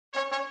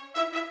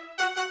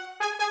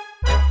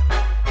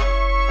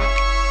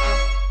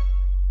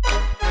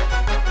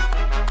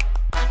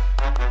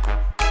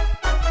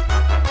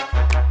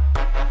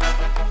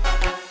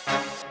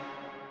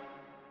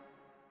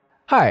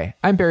Hi,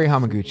 I'm Barry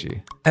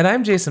Hamaguchi. And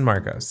I'm Jason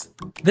Marcos.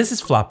 This is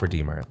Flop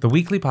Redeemer, the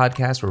weekly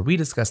podcast where we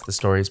discuss the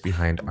stories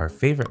behind our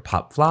favorite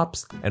pop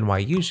flops and why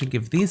you should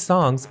give these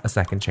songs a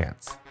second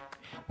chance.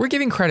 We're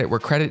giving credit where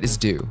credit is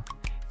due,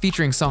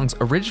 featuring songs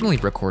originally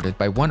recorded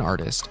by one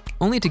artist,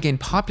 only to gain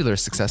popular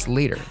success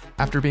later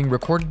after being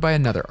recorded by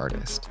another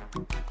artist.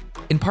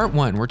 In part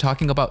one, we're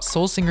talking about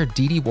soul singer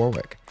Dee Dee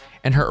Warwick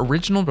and her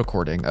original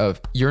recording of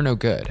You're No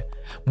Good,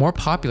 more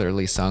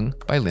popularly sung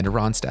by Linda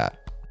Ronstadt.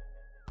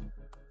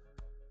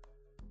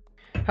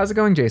 How's it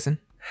going, Jason?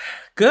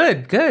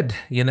 Good,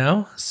 you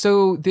know?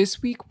 So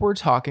this week we're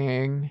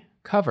talking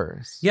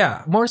covers.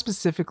 Yeah. More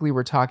specifically,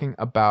 we're talking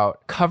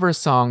about cover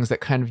songs that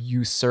kind of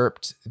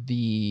usurped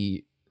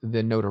the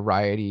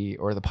notoriety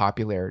or the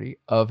popularity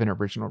of an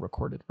original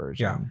recorded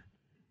version.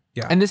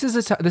 Yeah. And this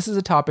is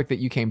a topic that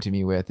you came to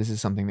me with. This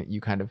is something that you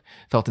kind of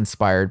felt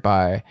inspired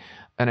by,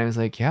 and I was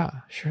like, yeah,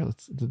 sure,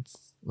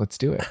 let's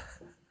do it.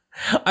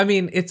 I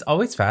mean, it's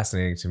always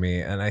fascinating to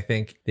me, and I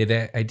think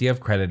the idea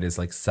of credit is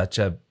like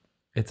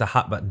it's a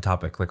hot button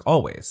topic, like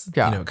always.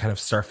 Yeah. You know, it kind of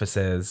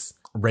surfaces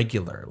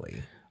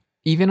regularly.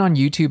 Even on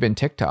YouTube and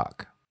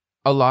TikTok.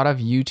 A lot of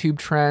YouTube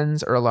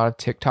trends or a lot of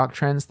TikTok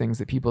trends, things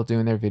that people do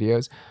in their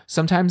videos,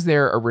 sometimes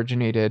they're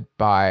originated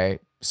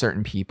by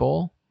certain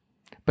people,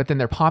 but then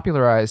they're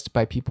popularized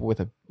by people with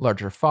a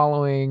larger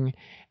following.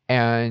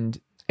 And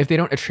if they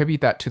don't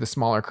attribute that to the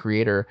smaller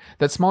creator,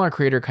 that smaller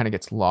creator kind of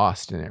gets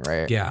lost in it,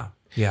 right? Yeah.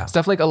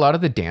 Stuff like a lot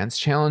of the dance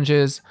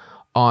challenges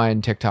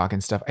on TikTok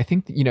and stuff, I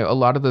think, you know, a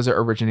lot of those are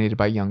originated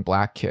by young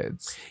black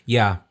kids.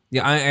 Yeah,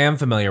 I am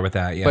familiar with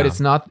that. Yeah, but it's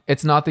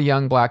not the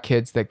young black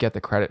kids that get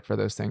the credit for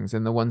those things,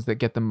 and the ones that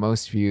get the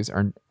most views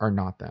are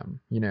not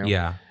them. You know.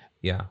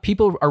 Yeah.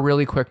 People are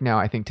really quick now,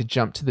 I think, to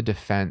jump to the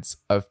defense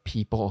of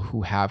people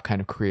who have kind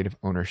of creative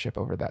ownership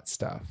over that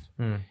stuff.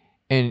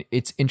 And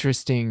it's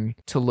interesting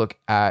to look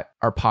at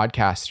our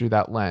podcast through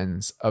that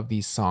lens of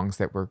these songs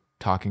that we're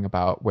talking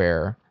about,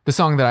 where the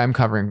song that I'm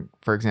covering,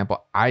 for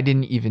example, I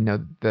didn't even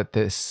know that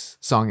this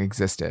song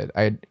existed.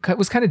 I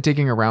was kind of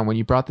digging around when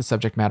you brought the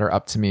subject matter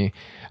up to me.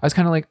 I was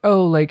kind of like,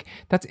 oh, like,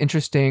 that's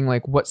interesting.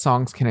 Like, what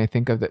songs can I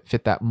think of that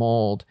fit that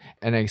mold?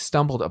 And I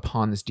stumbled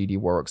upon this Dee Dee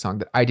Warwick song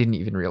that I didn't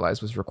even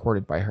realize was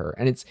recorded by her.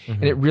 And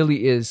and it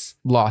really is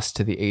lost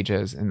to the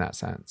ages in that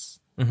sense.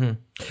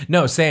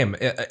 No, same.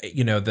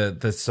 You know,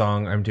 the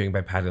song I'm doing by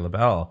Patti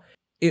LaBelle,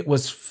 it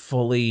was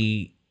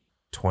fully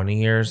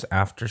 20 years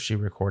after she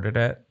recorded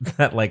it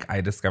that like I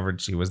discovered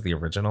she was the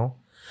original,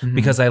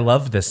 because I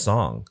love this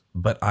song,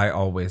 but I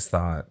always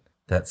thought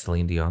that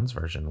Celine Dion's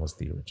version was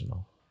the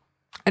original.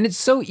 And it's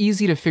so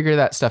easy to figure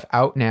that stuff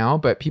out now,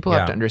 but people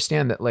have to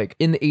understand that, like,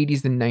 in the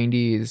 80s and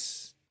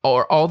 90s,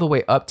 or all the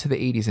way up to the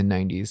 80s and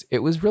 90s,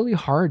 it was really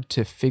hard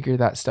to figure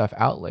that stuff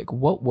out. Like,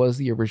 what was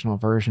the original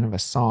version of a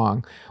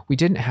song? We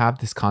didn't have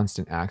this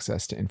constant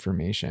access to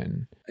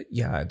information.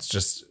 Yeah, it's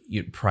just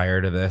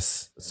prior to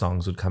this,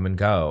 songs would come and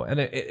go, and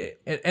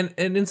and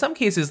in some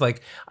cases,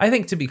 like, I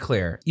think, to be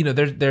clear, you know,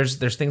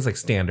 there's things like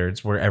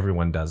standards where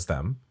everyone does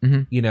them,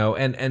 you know,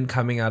 and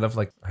coming out of,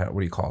 like, what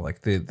do you call,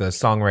 like, the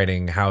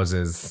songwriting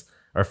houses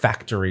or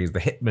factories, the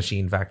hit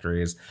machine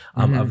factories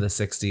of the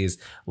 60s,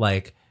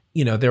 like,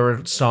 you know, there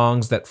were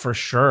songs that for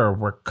sure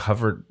were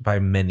covered by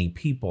many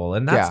people,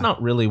 and that's not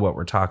really what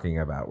we're talking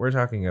about. We're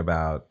talking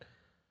about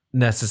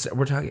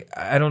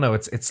I don't know,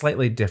 it's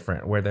slightly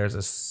different, where there's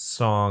a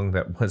song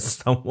that was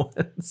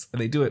someone's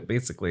and they do it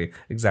basically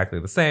exactly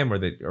the same,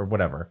 or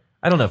whatever.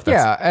 I don't know if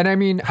that's and I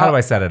mean, how do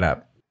I set it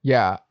up?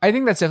 Yeah, I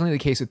think that's definitely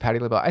the case with Patti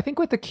LaBelle. I think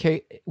with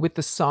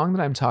the song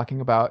that I'm talking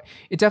about,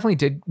 it definitely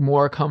did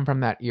more come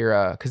from that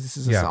era, because this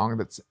is a song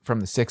that's from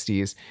the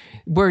 60s,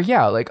 where,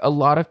 like, a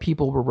lot of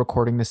people were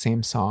recording the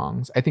same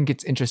songs. I think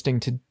it's interesting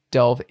to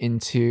delve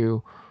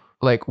into,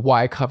 like,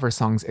 why cover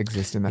songs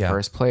exist in the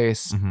first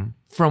place.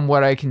 From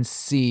what I can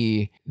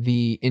see,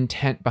 the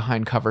intent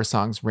behind cover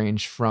songs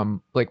range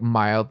from, like,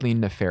 mildly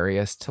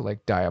nefarious to,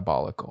 like,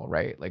 diabolical,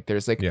 right? Like,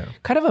 there's, like,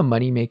 kind of a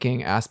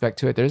money-making aspect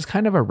to it. There's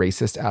kind of a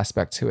racist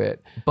aspect to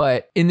it.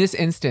 But in this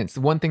instance,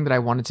 one thing that I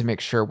wanted to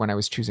make sure when I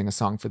was choosing a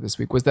song for this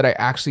week was that I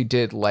actually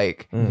did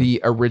like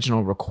the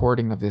original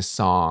recording of this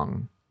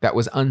song that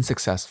was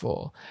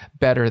unsuccessful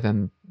better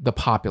than the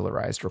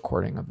popularized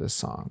recording of this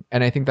song.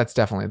 And I think that's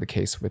definitely the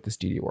case with this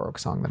Dee Dee Warwick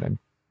song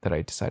that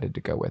I decided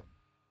to go with.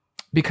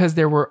 Because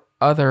there were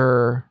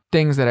other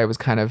things that I was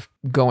kind of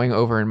going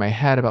over in my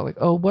head about, like,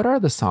 oh, what are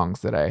the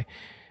songs that I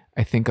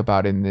think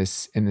about in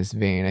this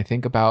vein? I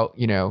think about,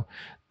 you know,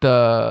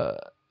 the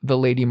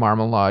Lady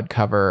Marmalade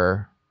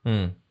cover,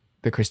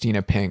 the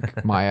Christina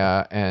Pink,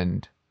 Maya,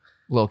 and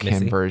Lil'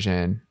 Kim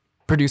version,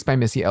 produced by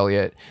Missy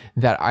Elliott,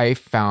 that I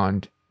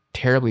found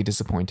terribly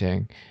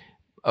disappointing,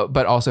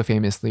 but also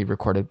famously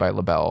recorded by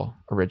LaBelle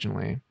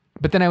originally.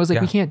 But then I was like,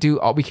 we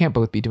can't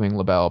both be doing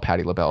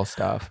Patti LaBelle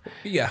stuff.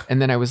 Yeah.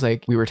 And then I was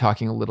like, we were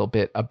talking a little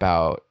bit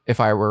about If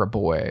I Were a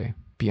Boy,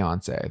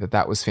 Beyonce,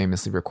 that was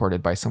famously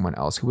recorded by someone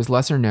else who was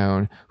lesser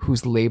known,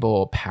 whose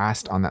label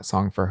passed on that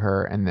song for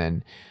her, and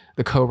then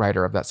the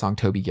co-writer of that song,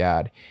 Toby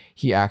Gad,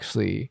 he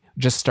actually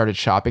just started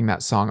shopping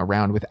that song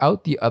around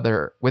without the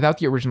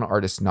original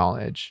artist's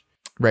knowledge,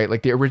 right?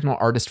 Like the original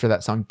artist for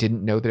that song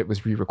didn't know that it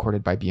was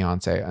re-recorded by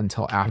Beyonce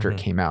until after it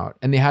came out.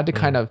 And they had to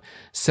kind of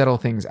settle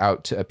things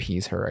out to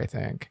appease her, I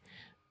think.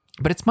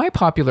 But it's my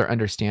popular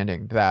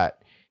understanding that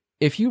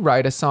if you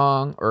write a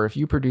song or if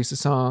you produce a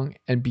song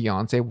and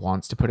Beyonce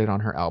wants to put it on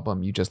her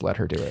album, you just let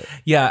her do it.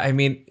 Yeah, I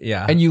mean,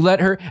 yeah. And you let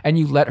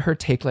her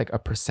take like a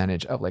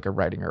percentage of like a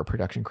writing or a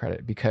production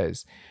credit,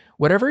 because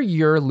whatever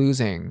you're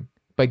losing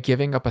by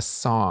giving up a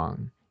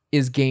song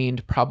is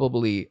gained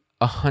probably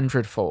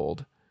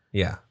 100-fold.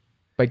 Yeah.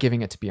 By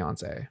giving it to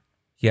Beyonce.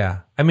 Yeah.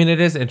 I mean, it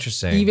is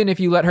interesting. Even if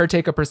you let her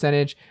take a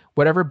percentage,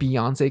 whatever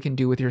Beyonce can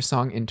do with your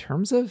song in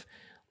terms of,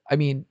 I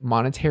mean,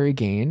 monetary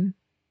gain.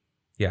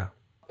 Yeah.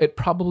 It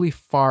probably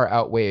far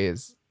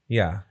outweighs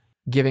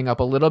giving up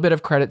a little bit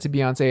of credit to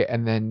Beyonce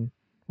and then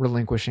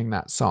relinquishing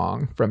that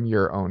song from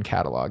your own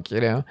catalog, you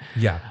know?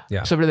 Yeah,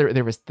 yeah. So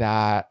there was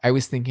that. I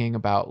was thinking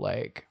about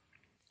like...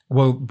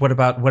 Well, what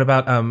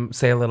about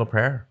Say a Little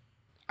Prayer?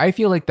 I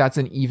feel like that's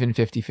an even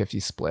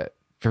 50-50 split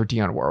for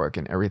Dionne Warwick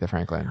and Aretha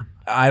Franklin.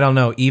 I don't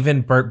know.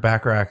 Even Burt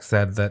Bacharach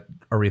said that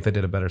Aretha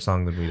did a better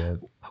song than we did.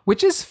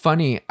 Which is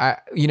funny.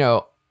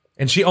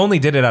 And she only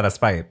did it out of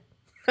spite.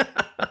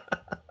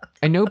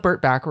 I know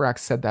Burt Bacharach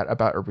said that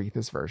about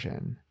Aretha's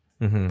version.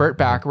 Mm-hmm, Burt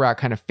Bacharach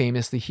kind of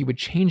famously, he would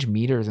change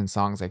meters in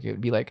songs. Like it would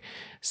be like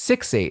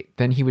 6/8.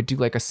 Then he would do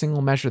like a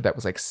single measure that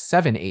was like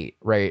 7/8,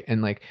 right?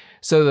 And like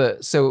so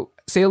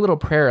Say a Little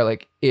Prayer,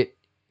 like it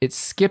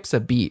skips a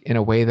beat in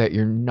a way that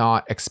you're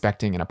not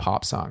expecting in a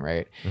pop song,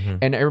 right? Mm-hmm.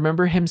 And I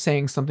remember him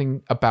saying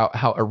something about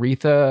how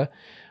Aretha,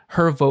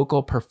 her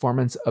vocal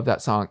performance of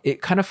that song,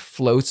 it kind of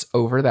floats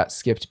over that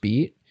skipped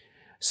beat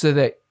so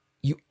that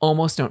you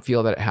almost don't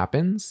feel that it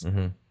happens.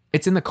 Mm-hmm.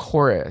 It's in the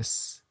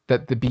chorus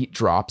that the beat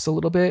drops a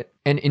little bit.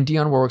 And in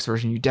Dionne Warwick's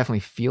version, you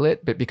definitely feel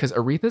it. But because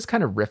Aretha's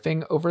kind of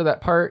riffing over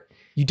that part,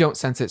 you don't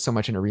sense it so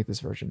much in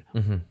Aretha's version.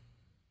 Mm-hmm.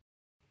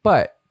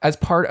 But as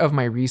part of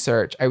my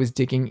research, I was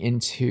digging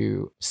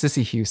into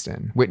Cissy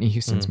Houston, Whitney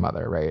Houston's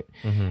mother, right?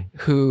 Mm-hmm.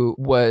 Who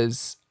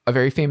was a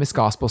very famous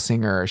gospel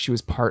singer. She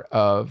was part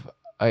of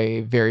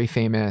a very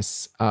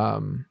famous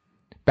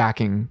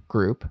backing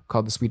group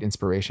called the Sweet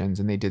Inspirations.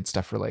 And they did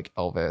stuff for like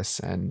Elvis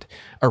and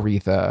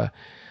Aretha.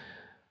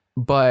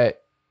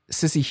 But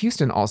Cissy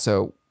Houston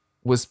also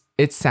was,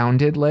 it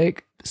sounded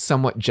like,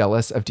 somewhat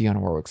jealous of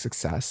Dionne Warwick's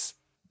success.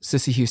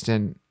 Cissy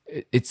Houston,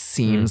 it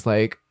seems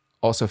like,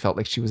 also felt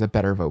like she was a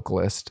better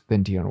vocalist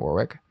than Dionne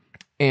Warwick.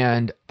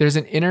 And there's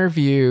an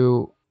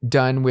interview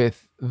done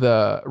with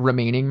the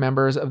remaining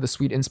members of the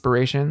Sweet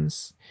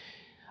Inspirations.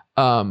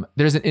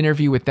 There's an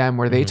interview with them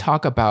where they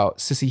talk about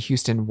Cissy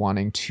Houston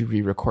wanting to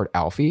re-record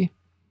Alfie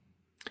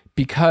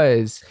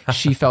because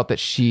she felt that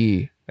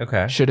she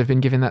should have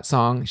been given that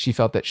song. She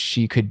felt that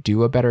she could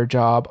do a better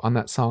job on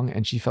that song,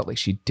 and she felt like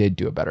she did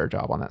do a better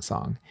job on that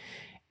song.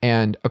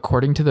 And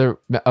according to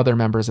the other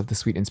members of the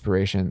Sweet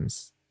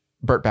Inspirations,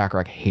 Burt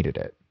Bacharach hated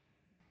it.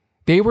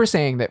 They were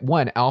saying that,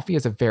 one, Alfie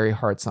is a very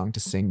hard song to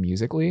sing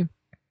musically,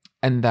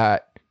 and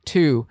that,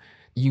 two,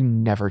 you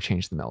never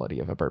change the melody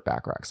of a Burt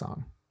Bacharach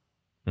song.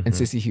 Mm-hmm. And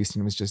Cissy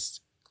Houston was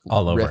just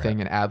all riffing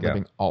and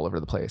ad-libbing all over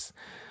the place.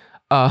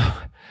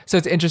 So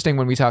it's interesting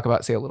when we talk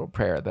about Say a Little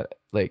Prayer that,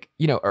 like,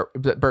 you know,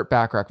 Burt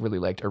Bacharach really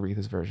liked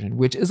Aretha's version,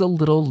 which is a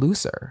little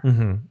looser.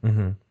 Mm-hmm,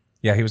 mm-hmm.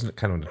 Yeah, he was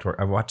kind of notorious.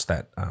 I watched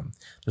that.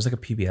 There's like a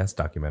PBS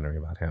documentary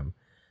about him,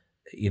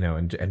 you know,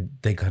 and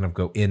they kind of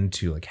go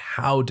into like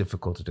how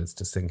difficult it is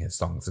to sing his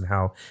songs and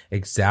how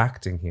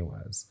exacting he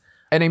was.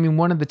 And I mean,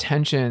 one of the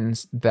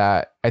tensions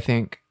that I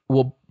think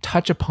we'll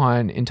touch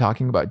upon in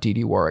talking about Dee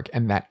Dee Warwick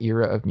and that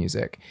era of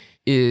music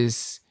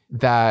is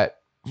that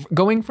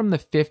going from the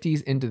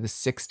 50s into the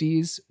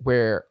 60s,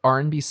 where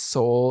R&B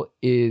soul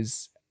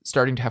is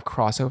starting to have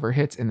crossover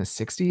hits in the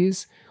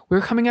 60s,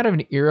 we're coming out of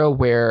an era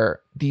where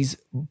these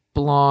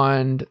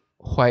blonde,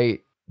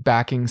 white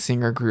backing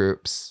singer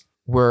groups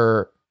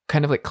were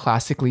kind of like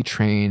classically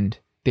trained.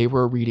 They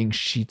were reading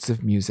sheets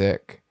of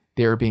music.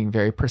 They were being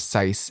very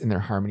precise in their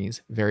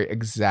harmonies, very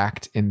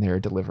exact in their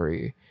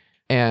delivery.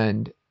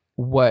 And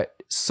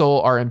what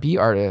soul R&B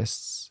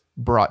artists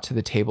brought to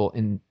the table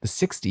in the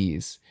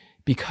 60s,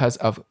 because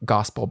of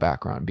gospel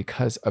background,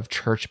 because of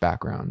church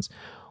backgrounds,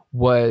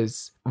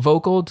 was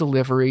vocal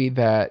delivery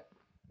that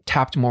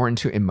tapped more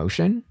into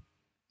emotion.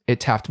 It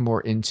tapped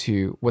more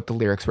into what the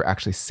lyrics were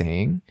actually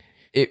saying.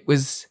 It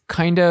was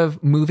kind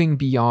of moving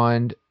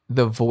beyond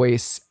the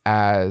voice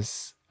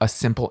as a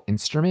simple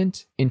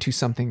instrument into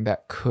something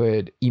that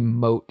could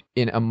emote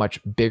in a much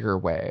bigger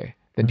way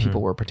than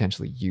people were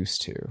potentially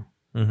used to.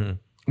 Mm-hmm.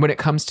 When it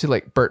comes to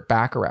like Burt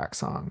Bacharach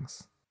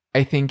songs,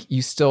 I think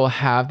you still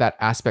have that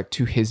aspect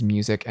to his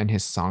music and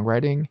his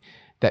songwriting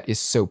that is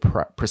so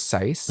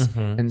precise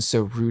and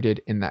so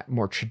rooted in that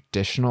more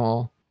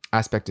traditional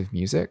aspect of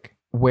music,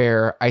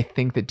 where I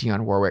think that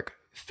Dionne Warwick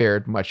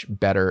fared much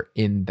better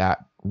in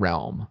that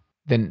realm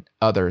than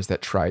others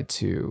that tried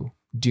to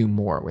do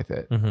more with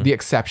it. Mm-hmm. The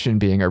exception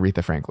being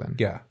Aretha Franklin.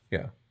 Yeah,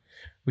 yeah.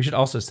 We should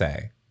also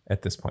say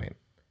at this point,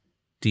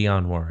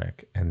 Dionne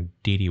Warwick and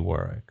Dee Dee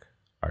Warwick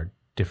are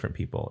different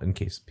people, in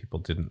case people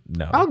didn't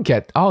know. I'll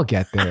get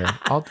there.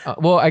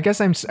 Well, I guess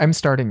I'm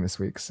starting this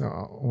week,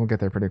 so we'll get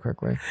there pretty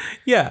quickly.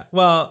 Yeah.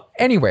 Well,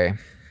 anyway,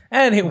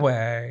 all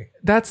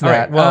that's that.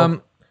 right,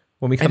 well,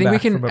 when we come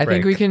back from a break.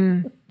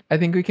 I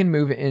think we can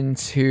move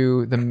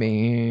into the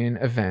main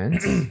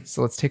event.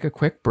 So let's take a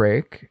quick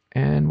break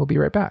and we'll be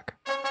right back.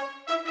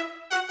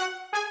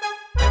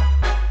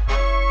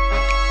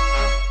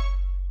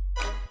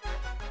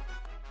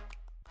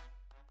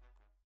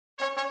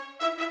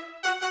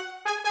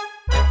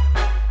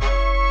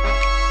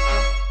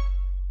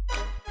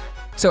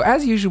 So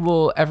as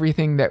usual,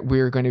 everything that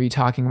we're going to be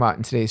talking about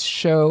in today's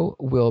show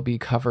will be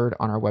covered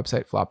on our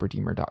website,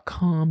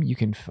 flopredeemer.com. You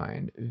can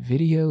find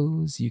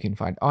videos, you can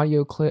find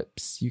audio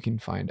clips, you can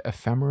find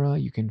ephemera,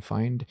 you can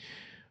find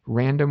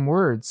random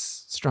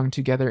words strung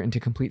together into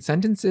complete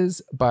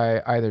sentences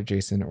by either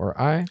Jason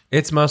or I.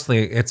 It's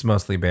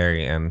mostly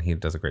Barry, and he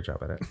does a great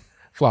job at it.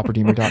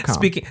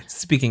 flopredeemer.com.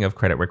 Speaking of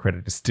credit where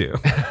credit is due.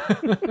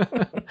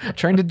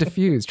 trying to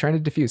diffuse.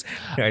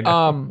 I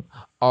know.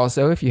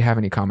 Also, if you have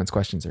any comments,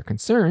 questions, or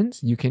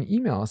concerns, you can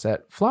email us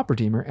at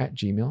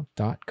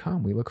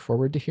flopredeemer@gmail.com. We look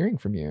forward to hearing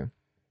from you.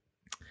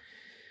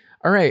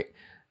 All right.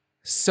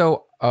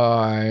 So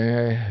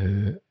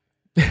I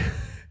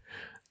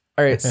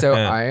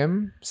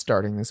am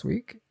starting this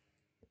week.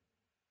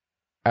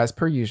 As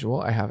per usual,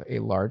 I have a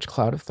large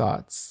cloud of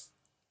thoughts.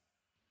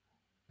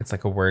 It's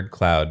like a word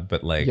cloud,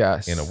 but like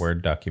yes. in a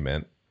Word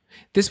document.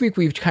 This week,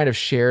 we've kind of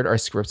shared our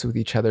scripts with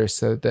each other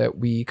so that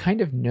we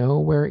kind of know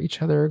where each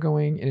other are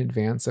going in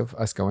advance of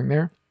us going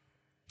there.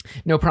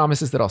 No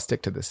promises that I'll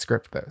stick to this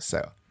script, though.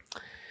 So,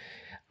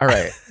 all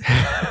right.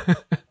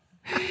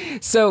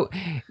 So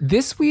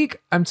this week,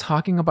 I'm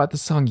talking about the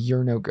song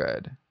You're No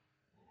Good.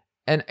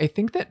 And I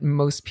think that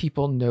most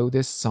people know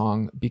this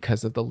song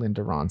because of the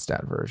Linda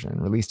Ronstadt version,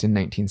 released in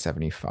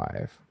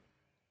 1975.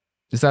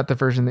 Is that the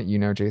version that you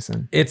know,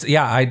 Jason?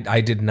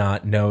 I did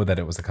not know that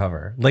it was a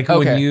cover. Like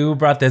when you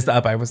brought this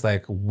up, I was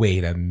like,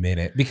 wait a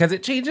minute. Because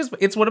it changes.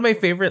 It's one of my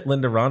favorite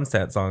Linda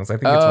Ronstadt songs. I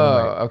think it's one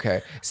of my...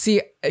 okay.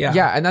 See,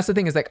 yeah. And that's the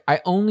thing is like, I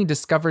only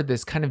discovered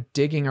this kind of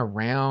digging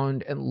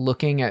around and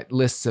looking at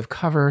lists of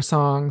cover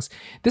songs.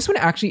 This one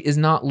actually is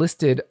not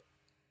listed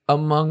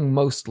among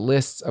most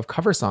lists of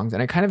cover songs.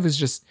 And I kind of was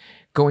just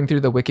going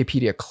through the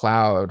Wikipedia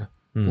cloud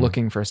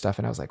looking for stuff.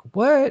 And I was like,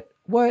 what?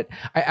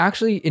 I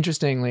actually,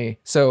 interestingly,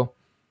 So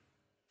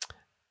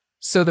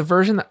the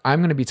version that I'm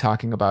going to be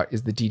talking about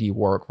is the Dee Dee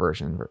Warwick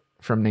version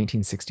from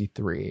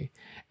 1963.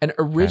 And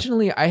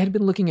originally I had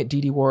been looking at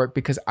Dee Dee Warwick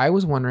because I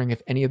was wondering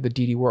if any of the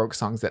Dee Dee Warwick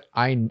songs that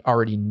I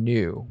already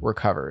knew were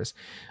covers,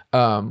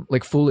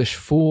 like Foolish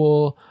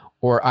Fool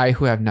or I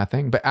Who Have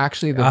Nothing. But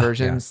actually the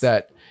versions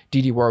that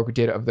Dee Dee Warwick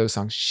did of those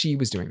songs, she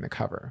was doing the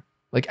cover.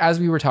 Like as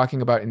we were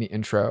talking about in the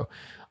intro,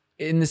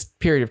 in this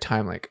period of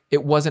time, like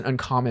it wasn't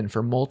uncommon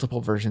for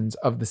multiple versions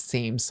of the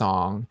same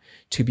song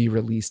to be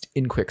released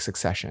in quick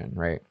succession,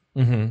 right?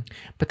 Mm-hmm.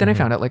 But then I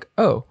found out like,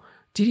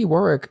 Dee Dee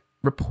Warwick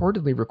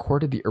reportedly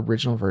recorded the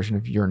original version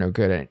of You're No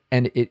Good,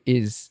 and it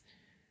is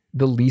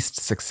the least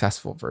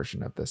successful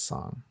version of this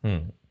song.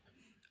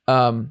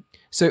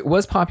 So it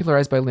was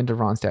popularized by Linda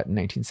Ronstadt in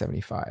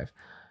 1975.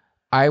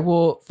 I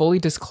will fully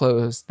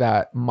disclose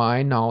that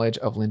my knowledge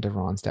of Linda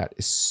Ronstadt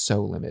is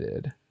so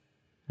limited.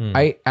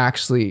 I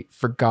actually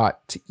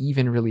forgot to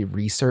even really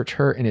research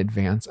her in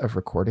advance of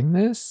recording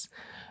this,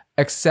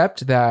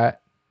 except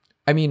that,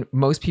 I mean,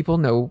 most people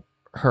know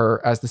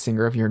her as the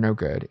singer of You're No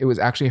Good. It was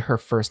actually her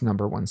first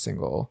 #1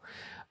 single.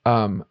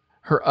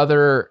 Her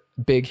other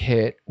big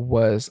hit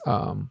was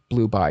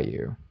Blue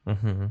Bayou.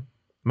 Mm-hmm.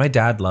 My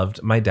dad loved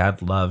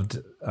Linda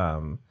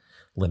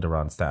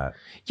Ronstadt.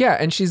 Yeah,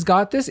 and she's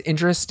got this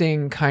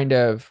interesting kind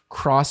of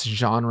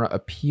cross-genre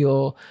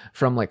appeal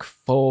from like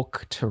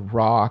folk to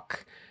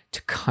rock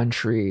to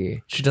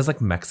country. She does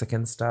like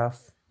Mexican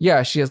stuff.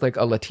 Yeah, she has like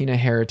a Latina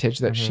heritage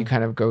that she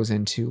kind of goes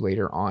into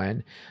later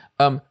on.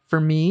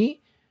 For me,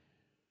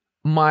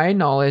 my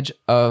knowledge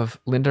of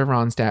Linda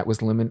Ronstadt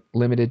was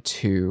limited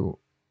to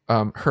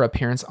her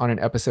appearance on an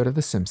episode of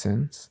The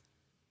Simpsons,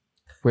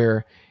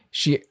 where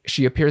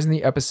she appears in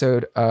the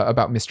episode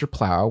about Mr.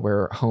 Plow,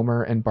 where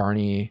Homer and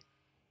Barney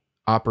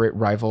operate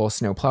rival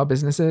snowplow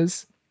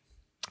businesses.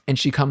 And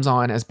she comes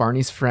on as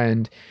Barney's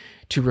friend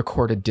to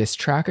record a diss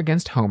track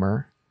against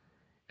Homer.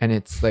 And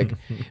it's like,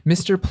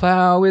 Mr.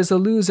 Plow is a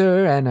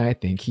loser, and I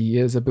think he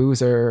is a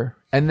boozer.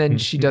 And then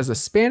she does a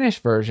Spanish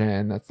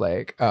version that's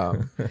like,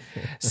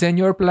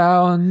 Señor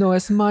Plow no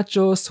es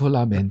macho,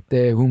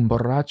 solamente un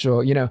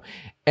borracho, you know?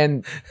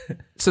 And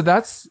so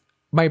that's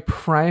my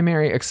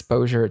primary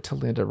exposure to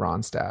Linda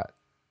Ronstadt.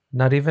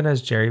 Not even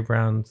as Jerry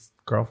Brown's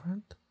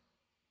girlfriend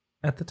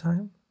at the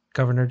time?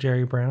 Governor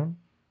Jerry Brown?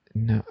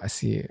 No, I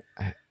see.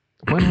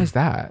 When was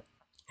that?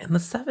 In the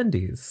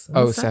 70s.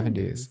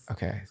 70s.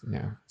 Okay.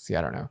 No. See,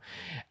 I don't know.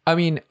 I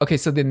mean, okay.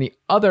 So then the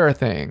other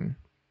thing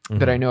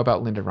that I know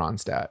about Linda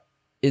Ronstadt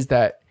is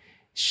that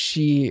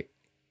she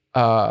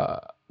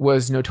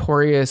was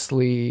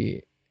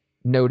notoriously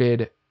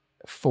noted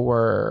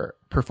for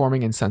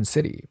performing in Sun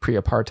City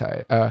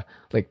pre-apartheid,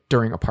 like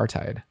during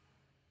apartheid.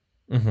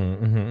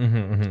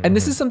 And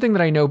this is something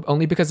that I know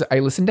only because I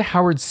listened to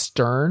Howard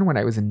Stern when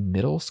I was in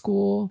middle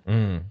school.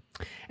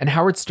 And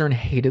Howard Stern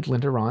hated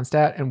Linda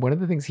Ronstadt. And one of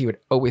the things he would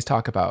always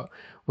talk about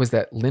was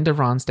that Linda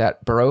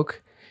Ronstadt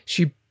broke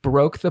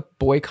the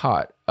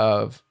boycott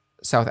of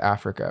South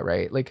Africa,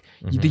 right? Like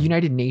the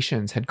United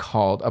Nations had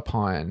called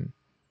upon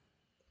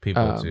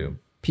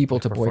people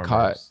to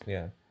boycott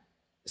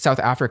South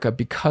Africa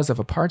because of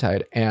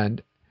apartheid.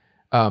 And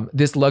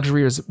this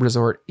luxury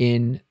resort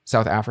in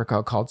South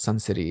Africa called Sun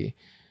City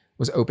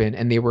was open,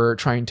 and they were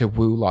trying to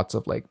woo lots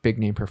of like big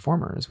name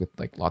performers with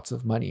like lots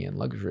of money and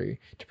luxury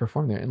to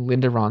perform there. And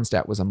Linda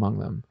Ronstadt was among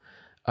them.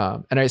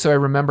 So I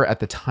remember at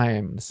the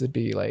time, this would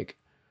be like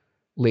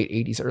late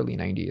 80s, early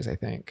 90s, I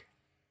think,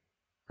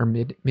 or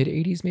mid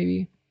 80s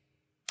maybe,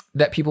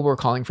 that people were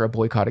calling for a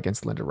boycott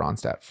against Linda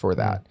Ronstadt for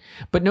that.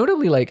 But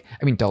notably, like,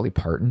 I mean, Dolly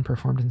Parton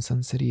performed in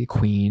Sun City,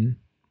 Queen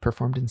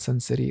performed in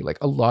Sun City. Like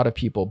a lot of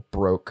people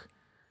broke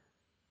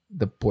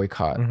the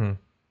boycott.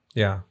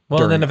 Yeah.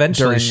 Well, and then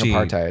eventually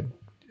apartheid.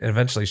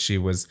 She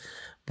was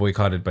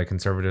boycotted by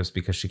conservatives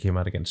because she came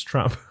out against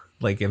Trump,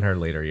 like in her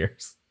later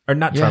years. Or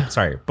not Trump,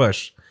 sorry,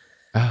 Bush.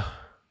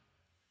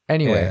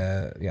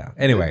 Anyway.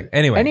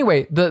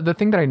 Anyway, the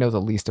thing that I know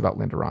the least about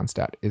Linda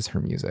Ronstadt is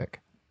her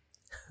music.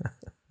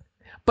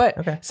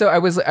 But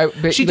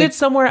she did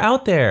Somewhere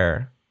Out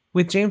There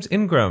with James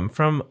Ingram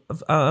from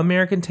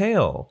American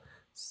Tail.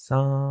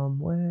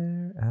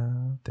 Somewhere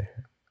Out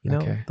There. You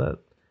know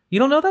you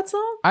don't know that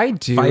song? I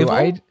do.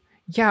 Fievel?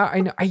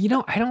 I know.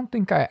 I don't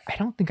think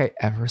I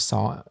ever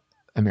saw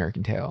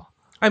American Tail.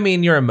 I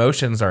mean, your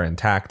emotions are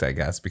intact, I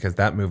guess, because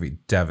that movie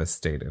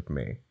devastated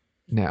me.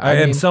 No,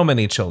 and so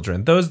many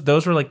children.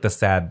 Those were like the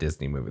sad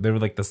Disney movies. They were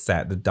like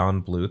the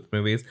Don Bluth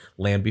movies,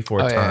 Land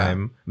Before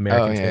Time,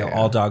 American Tail,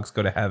 All Dogs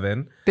Go to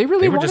Heaven. They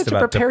really wanted to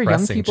prepare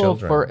young people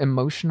for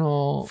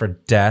for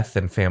death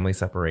and family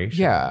separation.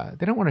 Yeah,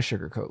 they don't want to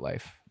sugarcoat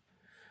life.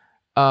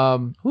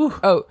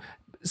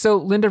 So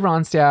Linda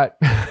Ronstadt,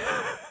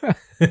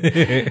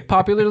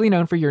 popularly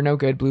known for You're No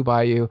Good, Blue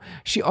Bayou.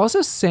 She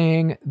also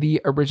sang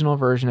the original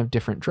version of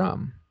Different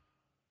Drum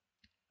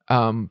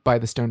by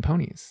the Stone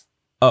Ponies.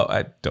 Oh,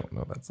 I don't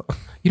know that song.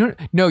 You don't?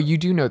 No, you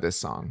do know this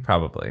song.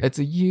 Probably. It's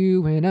a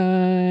you and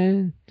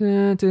I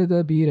to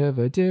the beat of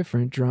a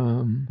different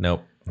drum.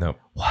 Nope.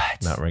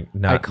 What? Not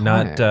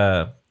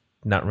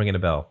ringing a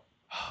bell.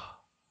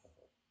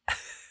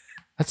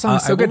 That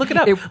song's so good. Look it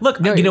up. You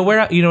know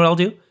what I'll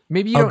do?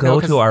 Maybe I'll go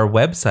to our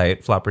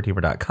website,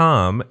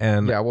 flopperteamer.com,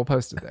 and we'll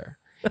post it there.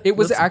 It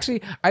was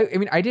actually, I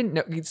mean, I didn't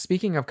know.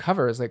 Speaking of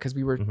covers, like, because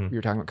we were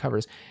talking about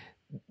covers,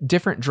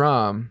 Different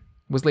Drum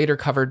was later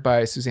covered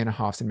by Susanna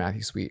Hoffs and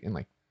Matthew Sweet in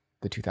like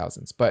the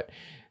 2000s. But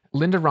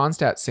Linda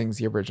Ronstadt sings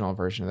the original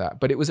version of that.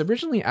 But it was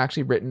originally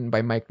actually written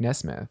by Mike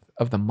Nesmith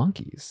of the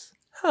Monkees.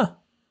 Huh.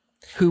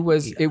 It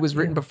was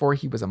written before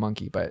he was a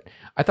monkey. But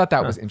I thought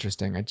that was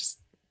interesting. I just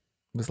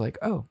was like,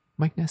 oh,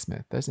 Mike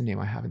Nesmith. There's a name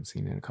I haven't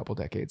seen in a couple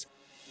decades.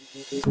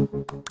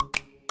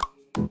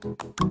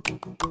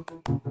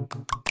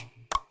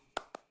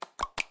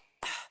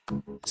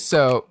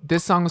 So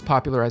this song was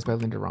popularized by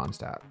Linda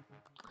Ronstadt.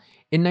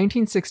 In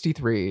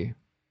 1963,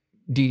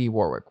 Dee Dee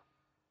Warwick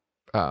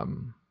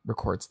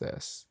records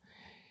this.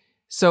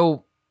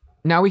 So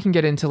now we can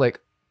get into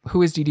like,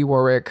 who is Dee Dee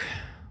Warwick?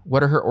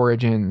 What are her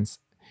origins?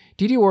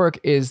 Dee Dee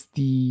Warwick is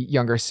the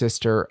younger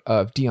sister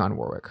of Dionne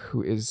Warwick,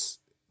 who is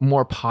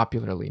more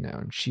popularly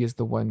known. She is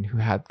the one who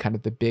had kind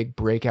of the big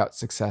breakout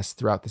success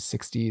throughout the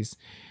 60s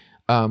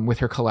with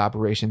her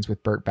collaborations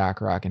with Burt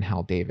Bacharach and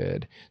Hal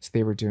David. So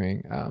they were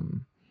doing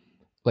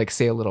like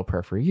Say a Little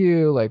Prayer for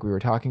You, like we were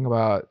talking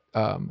about.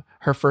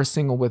 Her first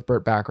single with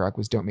Burt Bacharach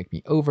was Don't Make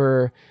Me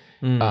Over.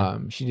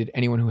 She did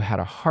Anyone Who Had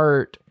a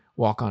Heart,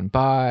 Walk On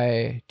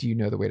By, Do You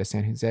Know the Way to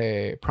San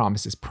Jose,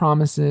 Promises,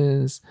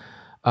 Promises,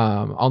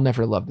 I'll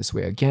Never Love This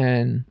Way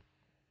Again.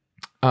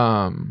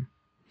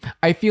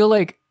 I feel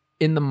like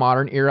in the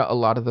modern era, a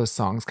lot of those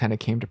songs kind of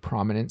came to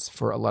prominence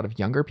for a lot of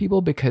younger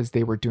people because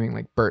they were doing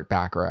like Burt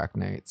Bacharach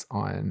nights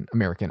on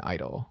American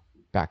Idol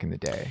back in the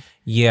day.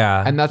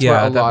 Yeah. And that's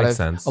where a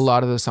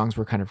lot of those songs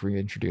were kind of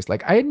reintroduced.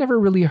 Like I had never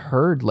really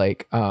heard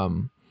like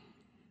I'll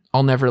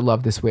Never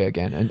Love This Way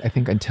Again, and I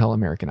think until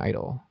American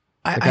Idol.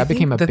 Like that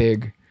became a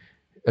big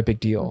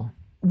deal.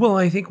 Well,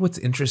 I think what's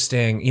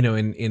interesting, you know,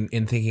 in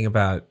thinking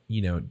about,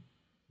 you know,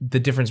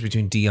 the difference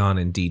between Dionne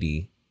and Dee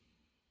Dee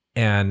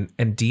and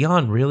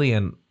Dionne really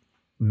and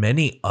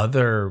many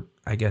other,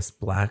 I guess,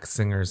 Black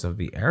singers of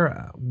the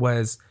era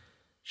was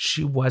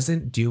she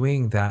wasn't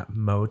doing that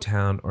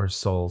Motown or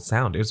soul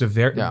sound. It was a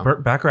very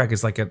Burt Bacharach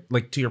is like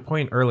to your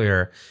point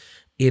earlier,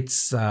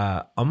 it's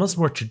almost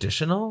more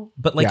traditional,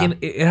 but like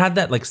it had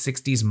that like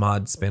 60s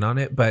mod spin on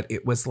it, but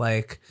it was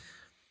like,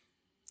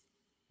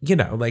 you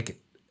know, like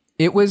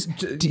it was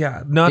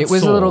not it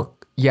was soul. A little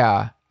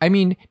I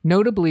mean,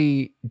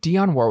 notably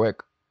Dionne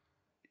Warwick,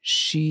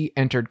 she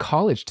entered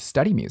college to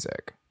study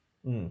music.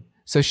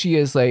 So she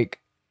is like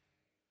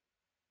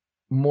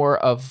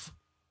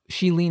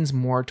she leans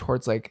more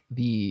towards like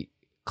the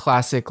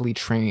classically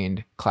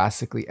trained,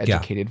 classically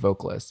educated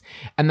vocalist.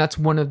 And that's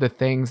one of the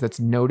things that's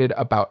noted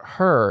about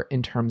her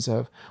in terms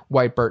of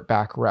why Burt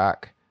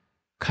Bacharach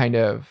kind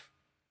of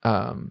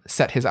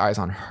set his eyes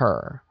on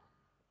her,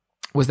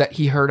 was that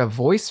he heard a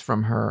voice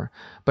from her,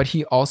 but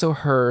he also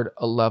heard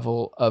a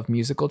level of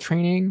musical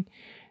training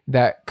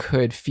that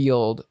could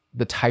field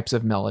the types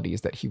of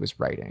melodies that he was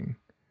writing,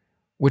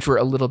 which were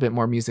a little bit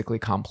more musically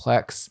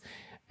complex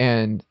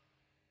and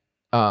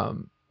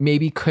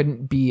maybe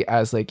couldn't be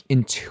as like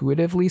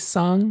intuitively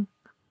sung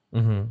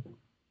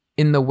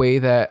in the way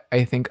that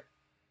I think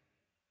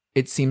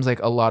it seems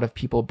like a lot of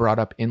people brought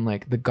up in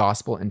like the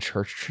gospel and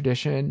church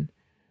tradition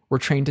were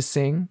trained to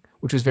sing,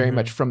 which was very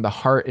much from the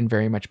heart and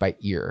very much by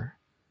ear.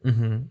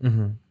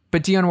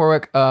 But Dionne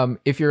Warwick,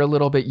 if you're a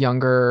little bit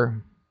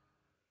younger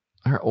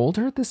or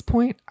older at this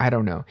point, I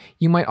don't know.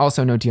 You might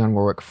also know Dionne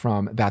Warwick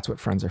from That's What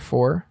Friends Are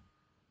For,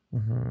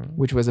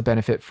 which was a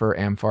benefit for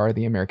AMFAR,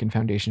 the American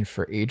Foundation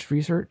for AIDS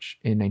Research,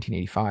 in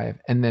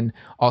 1985. And then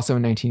also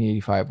in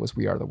 1985 was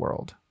We Are the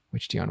World,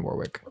 which Dionne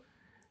Warwick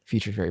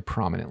featured very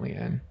prominently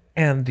in.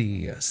 And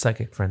the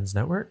Psychic Friends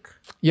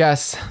Network.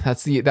 Yes,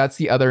 that's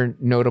the other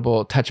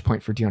notable touch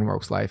point for Dionne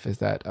Warwick's life, is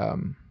that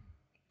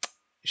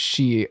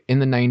she, in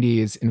the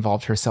 90s,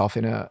 involved herself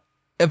in a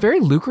very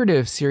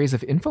lucrative series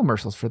of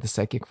infomercials for the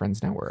Psychic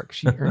Friends Network.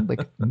 She earned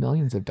like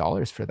millions of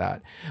dollars for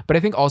that. But I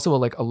think also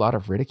like a lot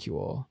of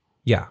ridicule.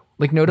 Yeah.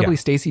 Like notably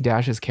Stacey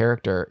Dash's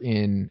character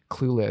in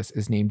Clueless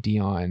is named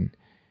Dion,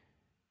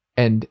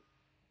 and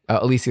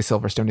Alicia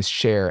Silverstone is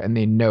Cher. And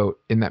they note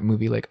in that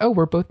movie like, oh,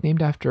 we're both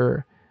named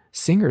after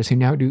singers who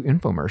now do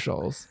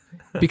infomercials.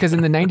 Because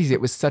in the 90s,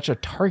 it was such a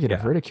target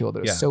of ridicule that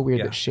it was so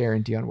weird that Cher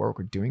and Dionne Warwick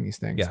were doing these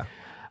things. Yeah.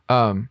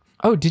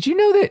 Oh, did you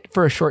know that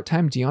for a short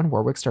time, Dionne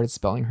Warwick started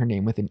spelling her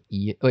name with an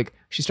E? Like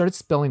she started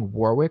spelling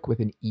Warwick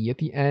with an E at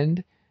the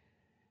end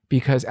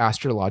because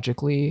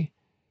astrologically,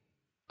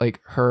 like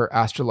her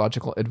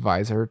astrological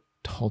advisor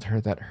told her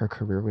that her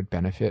career would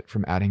benefit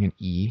from adding an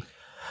E.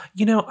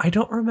 You know, I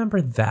don't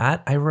remember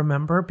that. I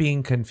remember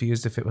being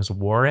confused if it was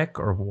Warwick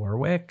or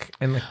Warwick.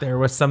 And like there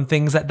was some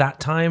things at that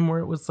time where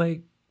it was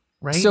like,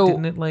 right? So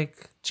didn't it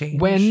like change?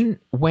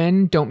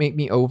 When Don't Make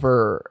Me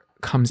Over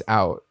comes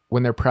out,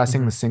 when they're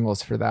pressing the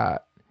singles for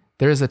that,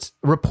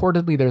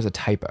 reportedly there's a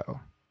typo.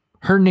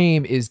 Her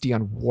name is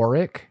Dionne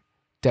Warwick,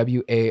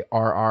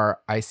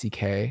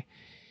 Warrick,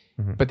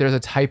 but there's a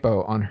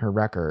typo on her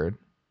record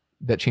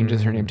that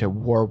changes her name to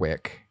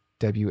Warwick,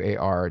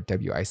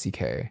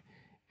 Warwick,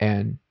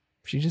 and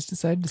she just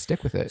decided to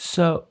stick with it.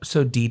 So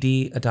Dee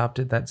Dee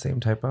adopted that same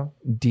typo?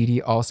 Dee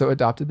Dee also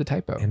adopted the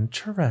typo.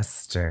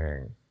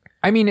 Interesting.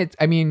 I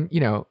mean, you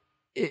know,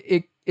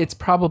 it's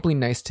probably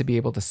nice to be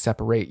able to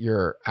separate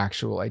your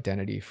actual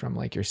identity from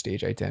like your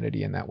stage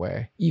identity in that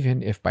way,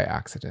 even if by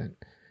accident.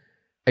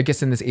 I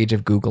guess in this age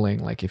of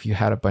Googling, like if you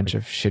had a bunch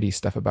of shitty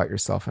stuff about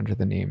yourself under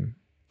the name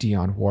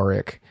Dionne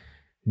Warwick,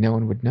 no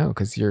one would know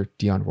because you're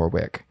Dionne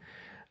Warwick.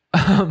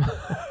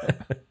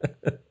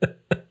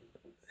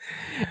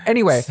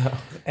 Anyway,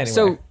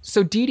 so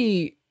Dee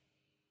Dee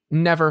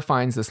never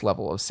finds this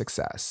level of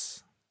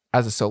success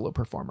as a solo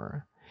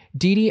performer.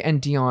 Dee Dee and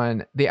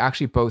Dionne, they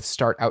actually both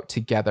start out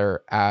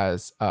together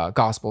as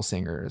gospel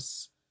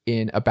singers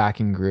in a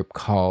backing group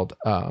called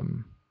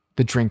the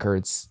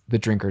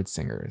Drinkard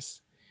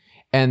Singers.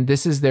 And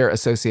this is their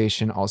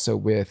association also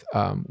with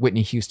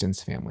Whitney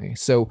Houston's family.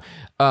 So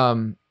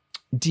Dionne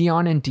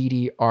and Dee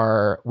Dee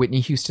are Whitney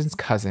Houston's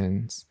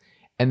cousins.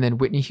 And then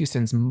Whitney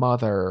Houston's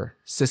mother,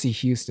 Cissy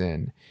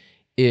Houston,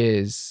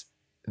 is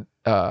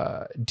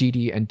Dee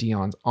Dee and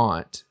Dionne's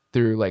aunt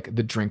through like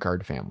the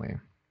Drinkard family.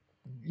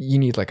 You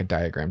need like a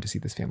diagram to see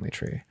this family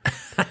tree.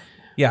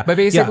 Yeah. But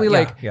basically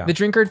the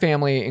Drinkard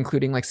family,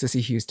 including like Cissy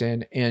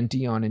Houston and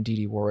Dionne and Dee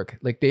Dee Warwick,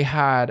 like they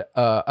had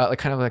like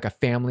kind of like a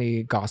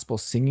family gospel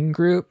singing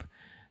group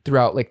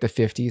throughout like the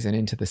 50s and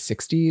into the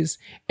 60s.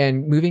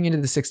 And moving into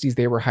the 60s,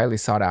 they were highly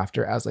sought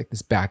after as like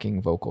this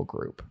backing vocal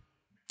group.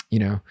 You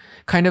know,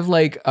 kind of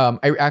like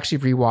I actually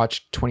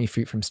rewatched 20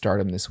 Feet from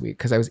Stardom this week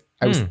because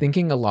I was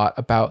thinking a lot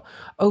about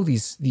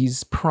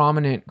these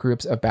prominent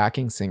groups of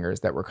backing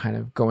singers that were kind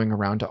of going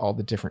around to all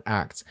the different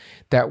acts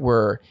that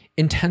were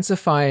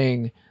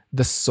intensifying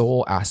the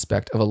soul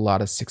aspect of a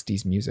lot of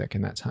 60s music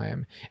in that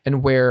time,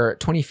 and where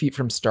 20 Feet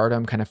from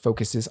Stardom kind of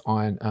focuses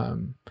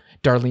on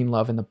Darlene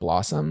Love and the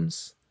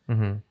Blossoms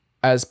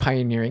as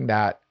pioneering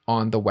that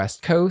on the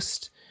West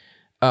Coast.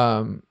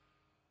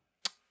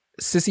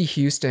 Cissy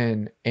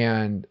Houston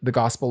and the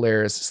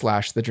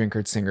Gospelaires / the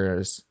Drinkard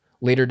Singers,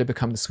 later to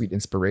become the Sweet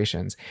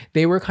Inspirations,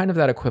 they were kind of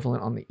that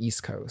equivalent on the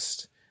East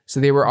Coast. So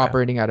they were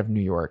operating out of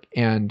New York,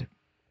 and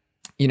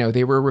you know,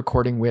 they were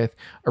recording with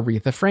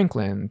Aretha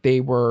Franklin. They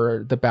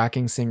were the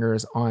backing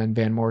singers on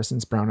Van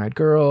Morrison's Brown Eyed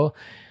Girl.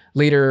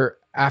 Later,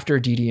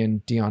 after Dee Dee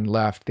and Dionne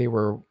left, they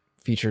were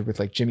featured with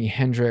like Jimi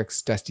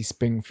Hendrix, Dusty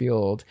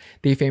Springfield.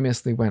 They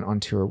famously went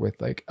on tour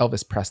with like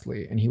Elvis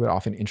Presley, and he would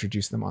often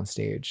introduce them on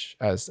stage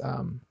as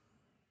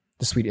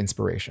the Sweet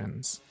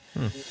Inspirations.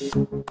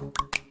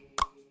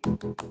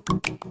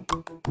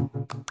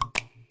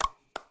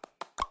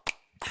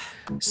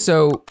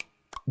 So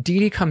Dee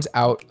Dee comes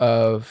out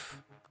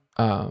of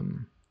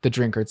the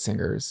Drinkard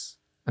Singers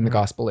and the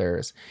Gospel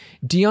Heirs.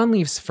 Dionne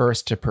leaves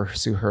first to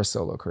pursue her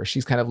solo career.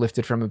 She's kind of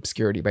lifted from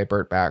obscurity by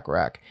Burt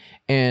Bacharach.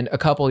 And a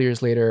couple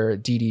years later,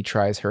 Dee Dee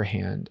tries her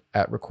hand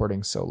at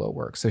recording solo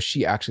work. So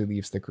she actually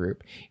leaves the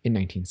group in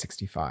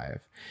 1965.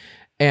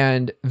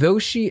 And though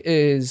she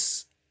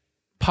is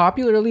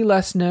popularly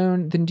less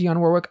known than Dionne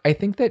Warwick, I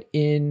think that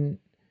in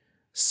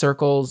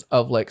circles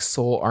of like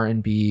soul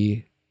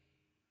R&B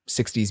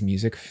 60s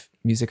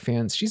music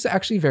fans, she's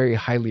actually very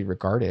highly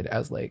regarded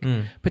as like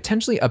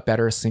potentially a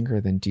better singer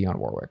than Dionne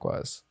Warwick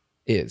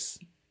is.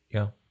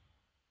 Yeah.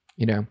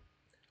 You know?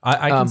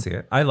 I can see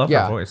it. I love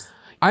her voice.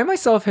 I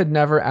myself had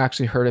never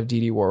actually heard of Dee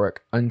Dee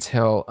Warwick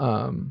until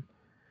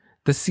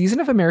the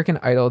season of American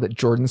Idol that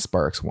Jordan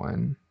Sparks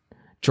won.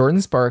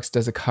 Jordan Sparks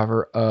does a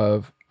cover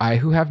of I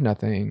Who Have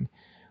Nothing,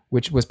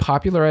 which was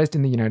popularized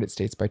in the United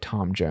States by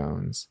Tom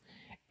Jones.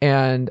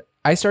 And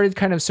I started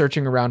kind of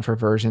searching around for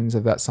versions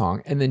of that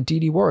song. And then Dee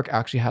Dee Warwick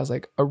actually has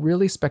like a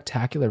really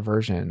spectacular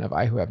version of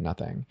I Who Have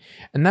Nothing.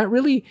 And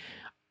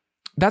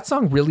that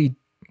song really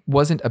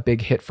wasn't a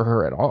big hit for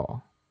her at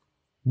all.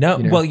 No,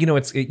 you know? Well,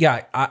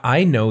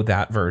 I know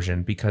that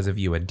version because of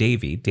you and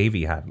Davey.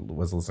 Davey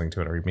was listening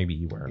to it, or maybe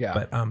you were.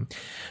 Yeah.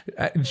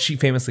 But she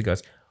famously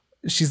goes,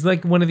 she's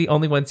like one of the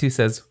only ones who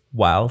says,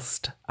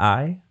 whilst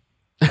I,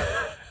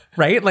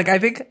 right? Like I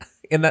think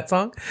in that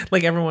song,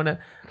 like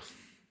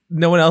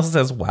no one else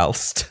says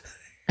whilst,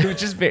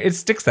 which is it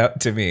sticks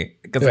out to me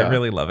because I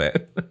really love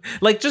it.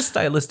 Like just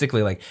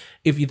stylistically, like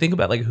if you think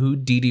about like who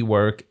Dee Dee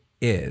Warwick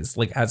is,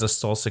 like as a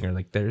soul singer,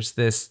 like there's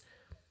this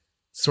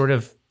sort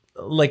of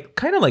like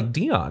kind of like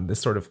Dionne, this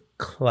sort of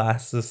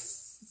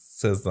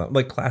classicism,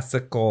 like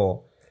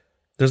classical.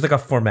 There's like a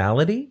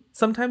formality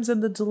sometimes in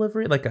the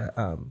delivery, like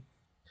a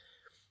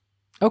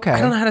okay. I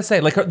don't know how to say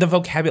it. Like the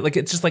vocabulary, like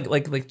it's just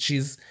like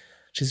she's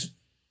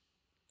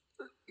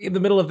in the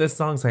middle of this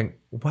song saying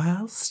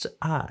whilst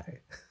I.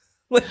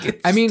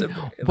 Like I mean,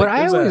 what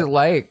I always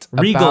liked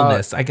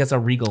regalness, I guess a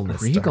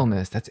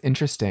regalness. That's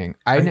interesting.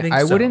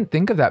 I wouldn't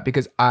think of that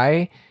because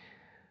I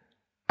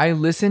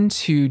listen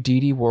to Dee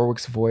Dee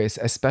Warwick's voice,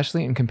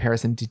 especially in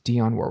comparison to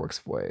Dionne Warwick's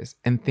voice,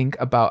 and think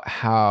about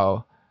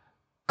how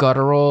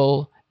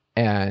guttural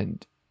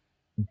and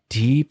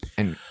deep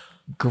and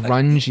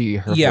grungy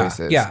her voice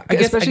is. Yeah,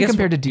 especially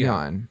compared to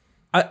Dionne.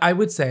 I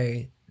would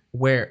say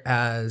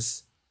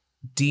whereas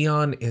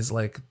Dionne is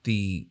like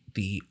the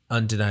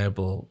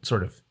undeniable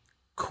sort of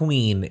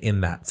queen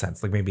in that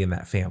sense, like maybe in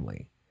that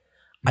family.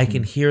 I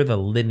can hear the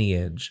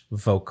lineage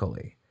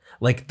vocally.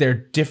 Like they're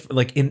different,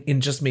 like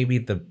in just maybe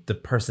the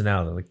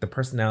personality, like the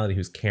personality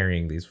who's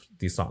carrying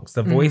these songs.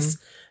 The voice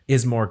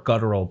is more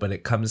guttural, but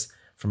it comes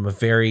from a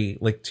very,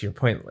 like to your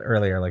point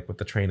earlier, like with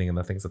the training and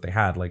the things that they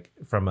had, like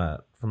from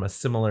a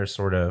similar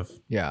sort of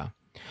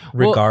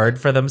regard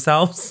for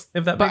themselves.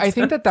 If that makes sense.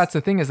 But I think that's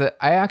the thing is that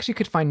I actually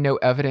could find no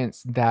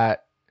evidence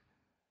that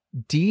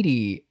Dee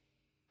Dee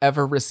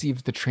ever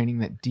received the training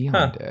that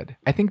Dionne did.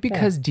 I think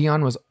because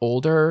Dionne was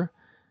older,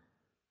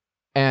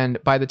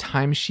 and by the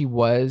time she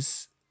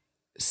was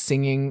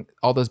singing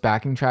all those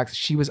backing tracks,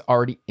 she was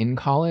already in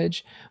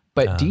college,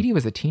 but Dee Dee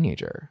was a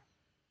teenager.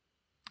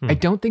 I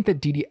don't think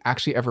that Dee Dee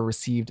actually ever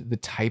received the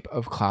type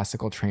of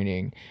classical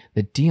training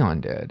that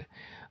Dionne did.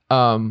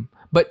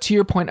 But to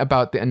your point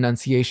about the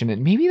enunciation,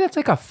 and maybe that's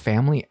like a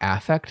family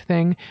affect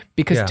thing,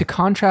 because to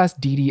contrast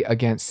Dee Dee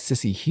against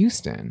Cissy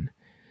Houston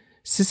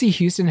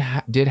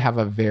did have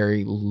a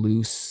very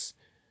loose,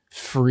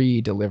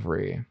 free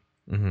delivery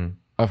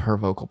of her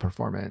vocal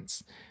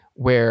performance,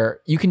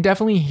 where you can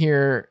definitely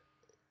hear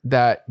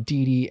that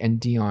Dee Dee and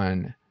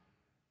Dionne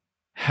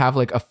have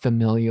like a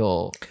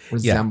familial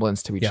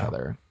resemblance to each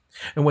other.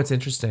 And what's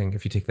interesting,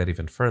 if you take that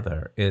even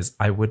further, is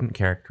I wouldn't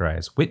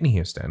characterize Whitney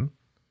Houston,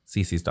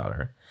 Cece's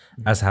daughter,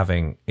 as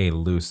having a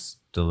loose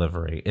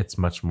delivery. It's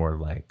much more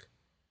like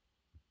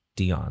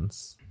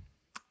Dionne's.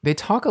 They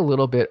talk a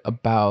little bit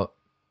about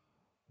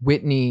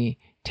Whitney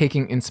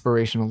taking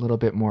inspiration a little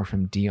bit more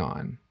from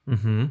Dionne.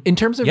 In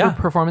terms of her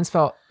performance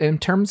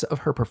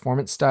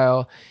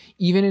style,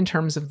 even in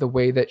terms of the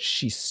way that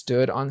she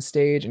stood on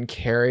stage and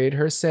carried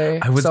her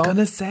I was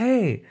gonna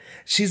say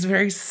she's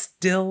very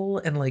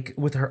still and like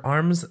with her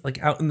arms like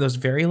out in those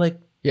very like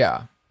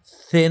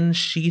thin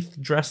sheath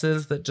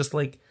dresses that just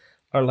like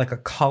are like a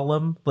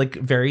column, like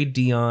very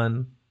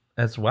Dionne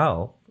as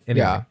well.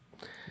 Anyway.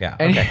 Yeah.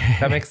 Okay,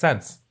 that makes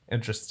sense.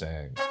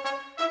 Interesting.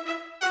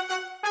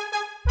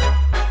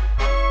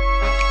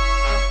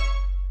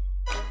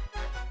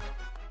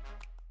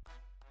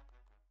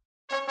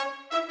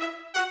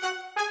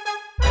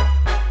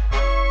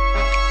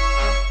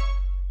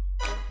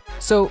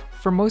 So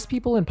for most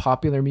people in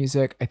popular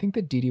music, I think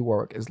that Dee Dee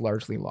Warwick is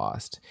largely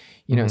lost.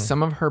 You know,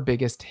 some of her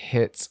biggest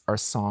hits are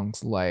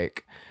songs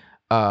like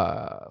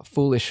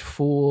Foolish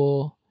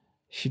Fool.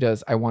 She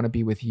does I Want to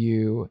Be With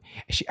You.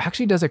 She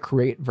actually does a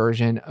great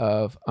version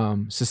of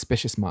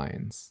Suspicious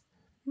Minds.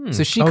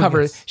 So she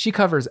covers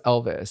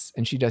Elvis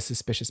and she does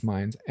Suspicious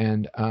Minds.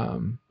 And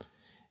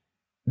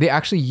they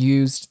actually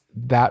used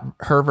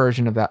her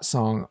version of that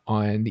song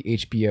on the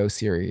HBO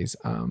series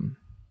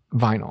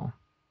Vinyl.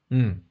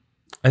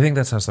 I think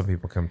that's how some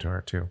people come to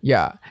her too.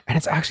 Yeah, and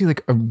it's actually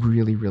like a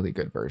really, really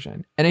good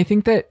version. And I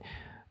think that,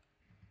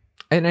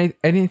 I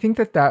think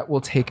that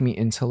will take me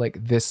into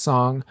like this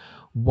song,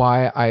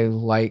 why I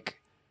like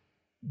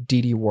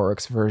Dee Dee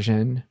Warwick's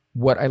version,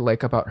 what I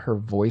like about her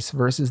voice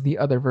versus the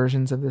other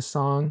versions of this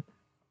song,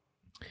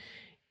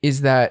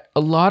 is that a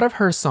lot of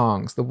her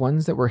songs, the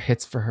ones that were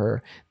hits for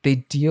her, they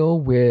deal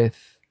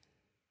with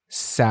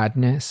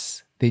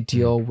sadness. They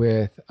deal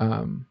with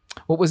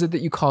what was it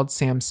that you called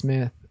Sam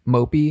Smith?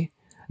 Mopey.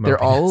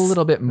 They're all a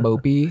little bit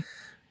mopey.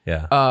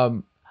 Yeah.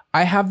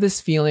 I have this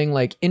feeling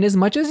like, in as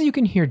much as you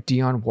can hear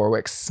Dionne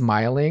Warwick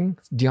smiling,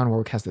 Dionne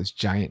Warwick has those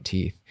giant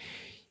teeth.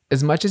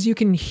 As much as you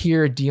can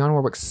hear Dionne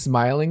Warwick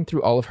smiling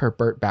through all of her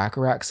Burt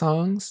Bacharach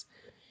songs,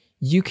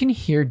 you can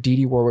hear Dee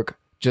Dee Warwick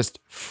just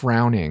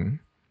frowning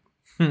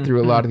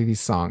through a lot of these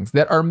songs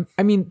that are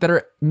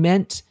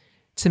meant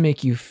to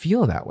make you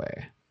feel that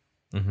way.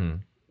 Mm-hmm.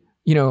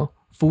 You know,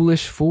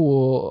 Foolish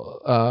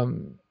Fool.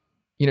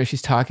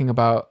 She's talking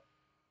about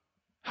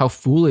how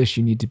foolish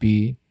you need to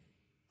be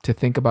to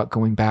think about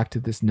going back to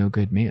this no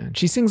good man.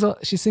 She sings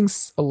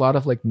a lot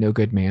of like no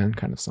good man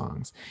kind of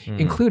songs,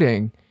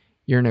 including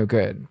You're No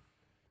Good.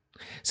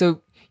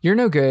 So You're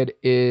No Good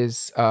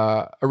is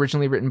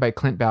originally written by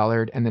Clint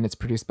Ballard, and then it's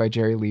produced by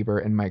Jerry Lieber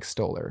and Mike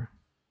Stoller.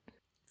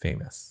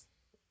 Famous.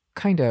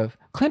 Kind of.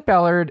 Clint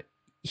Ballard,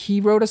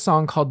 he wrote a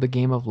song called The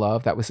Game of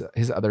Love. That was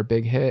his other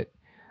big hit.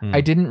 I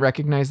didn't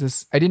recognize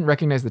this. I didn't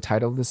recognize the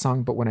title of the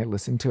song, but when I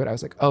listened to it, I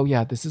was like, oh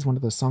yeah, this is one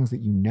of those songs that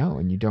you know,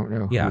 and you don't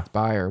know who it's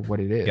by or what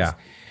it is.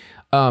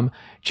 Yeah.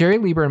 Jerry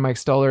Lieber and Mike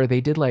Stoller, they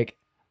did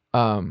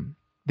Hound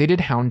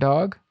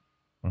Dog.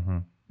 Mm-hmm.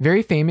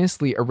 Very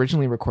famously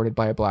originally recorded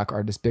by a black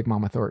artist, Big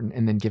Mama Thornton,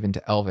 and then given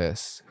to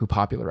Elvis, who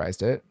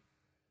popularized it.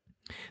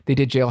 They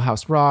did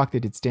Jailhouse Rock, they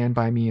did Stand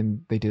By Me,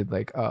 and they did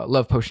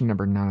Love Potion No.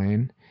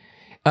 9.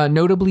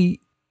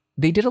 Notably,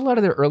 they did a lot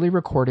of their early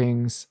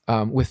recordings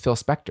with Phil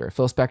Spector.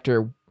 Phil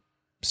Spector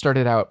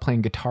started out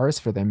playing guitars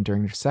for them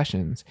during their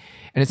sessions.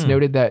 And it's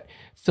noted that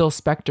Phil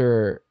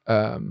Spector,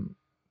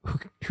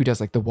 who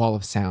does like the Wall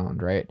of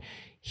Sound, right?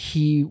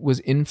 He was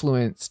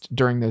influenced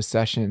during those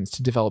sessions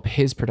to develop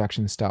his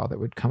production style that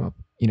would come up,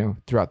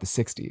 throughout the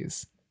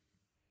 60s.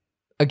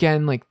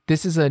 Again, like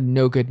this is a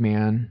no good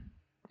man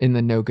in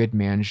the no good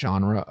man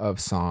genre of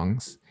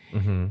songs.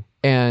 Mm-hmm.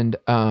 And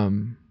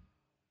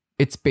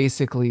it's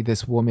basically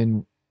this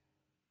woman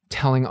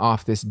telling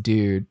off this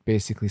dude,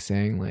 basically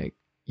saying like,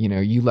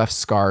 you left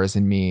scars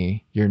in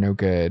me, you're no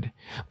good.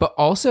 But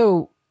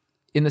also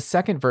in the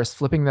second verse,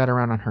 flipping that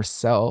around on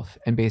herself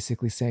and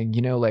basically saying,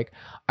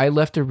 I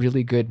left a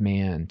really good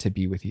man to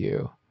be with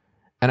you.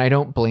 And I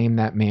don't blame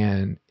that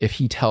man if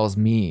he tells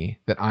me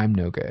that I'm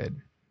no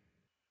good.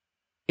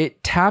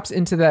 It taps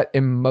into that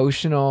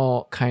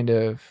emotional kind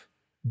of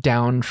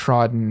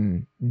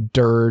downtrodden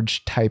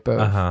dirge type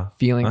of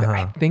feeling that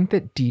I think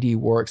that Dee Dee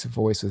Warwick's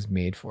voice was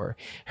made for.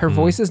 Her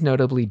voice is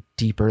notably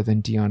deeper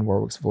than Dionne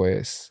Warwick's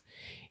voice.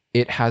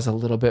 It has a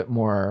little bit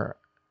more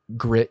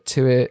grit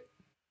to it.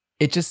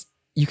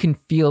 You can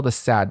feel the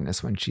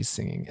sadness when she's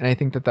singing. And I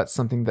think that that's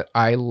something that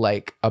I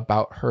like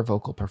about her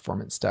vocal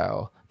performance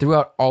style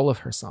throughout all of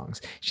her songs.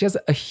 She has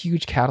a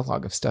huge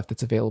catalog of stuff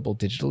that's available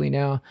digitally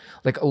now.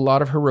 Like a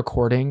lot of her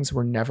recordings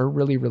were never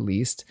really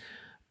released.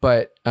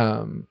 But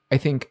I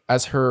think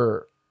as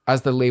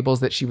the labels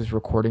that she was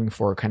recording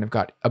for kind of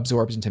got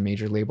absorbed into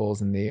major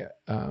labels, and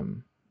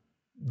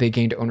they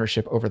gained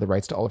ownership over the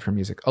rights to all of her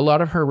music. A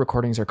lot of her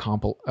recordings are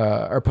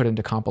put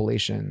into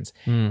compilations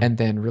and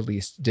then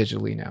released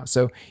digitally now.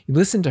 So you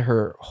listen to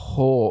her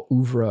whole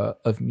oeuvre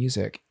of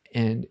music,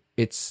 and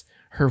it's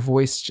her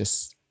voice.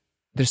 Just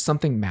there's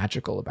something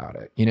magical about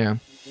it,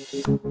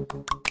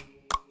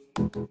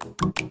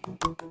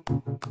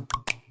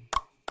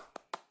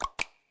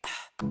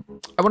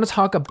 I want to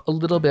talk a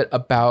little bit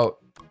about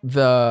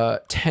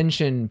the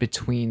tension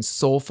between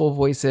soulful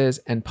voices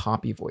and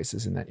poppy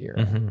voices in that era.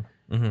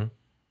 Mm-hmm. Mm-hmm.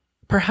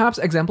 Perhaps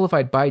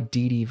exemplified by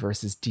Dee Dee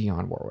versus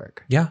Dionne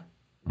Warwick. Yeah.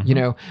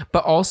 Mm-hmm.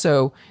 But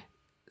also,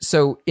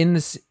 so in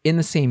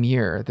the same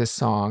year, this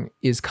song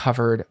is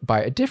covered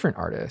by a different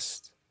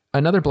artist,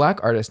 another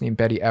black artist named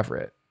Betty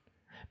Everett.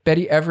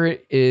 Betty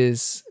Everett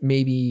is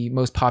maybe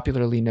most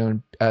popularly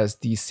known as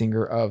the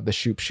singer of the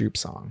Shoop Shoop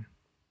song.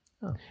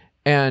 Oh.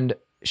 And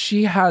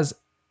she has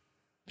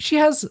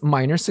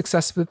minor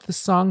success with this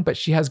song, but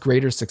she has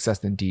greater success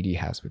than Dee Dee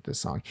has with this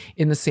song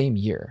in the same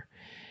year.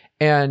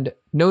 And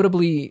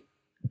notably,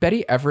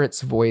 Betty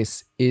Everett's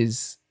voice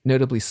is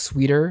notably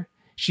sweeter.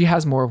 She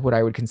has more of what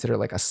I would consider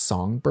like a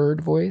songbird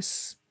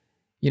voice,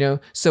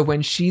 So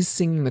when she's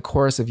singing the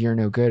chorus of You're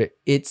No Good,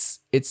 it's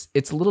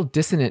a little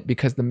dissonant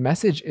because the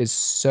message is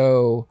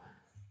so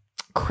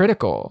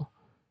critical,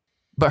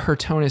 but her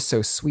tone is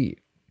so sweet.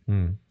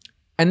 Mm.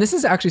 And this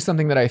is actually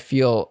something that I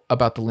feel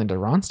about the Linda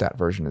Ronstadt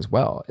version as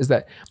well, is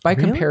that by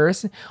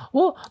comparison,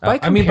 by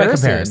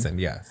comparison,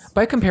 yes.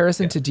 By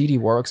comparison to Dee Dee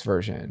Warwick's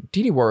version,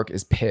 Dee Dee Warwick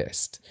is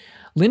pissed.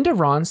 Linda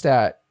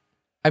Ronstadt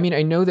I mean,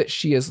 I know that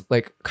she is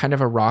like kind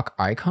of a rock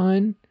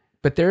icon,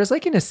 but there is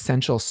like an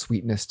essential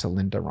sweetness to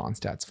Linda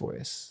Ronstadt's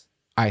voice,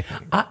 I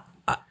think.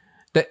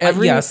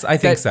 Yes, I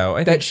think so.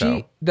 I think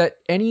so. That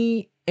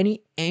any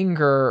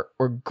anger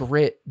or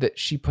grit that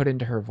she put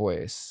into her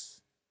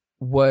voice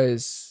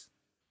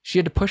she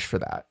had to push for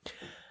that.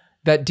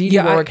 That Dee Dee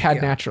Warwick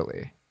had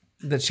naturally.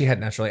 That she had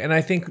naturally. And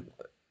I think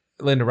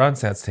Linda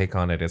Ronstadt's take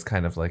on it is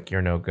kind of like,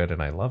 you're no good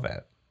and I love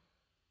it.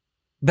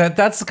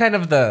 That's kind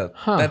of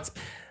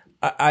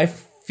I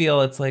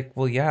feel it's like,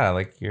 well, yeah,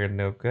 like you're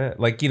no good.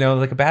 Like, you know,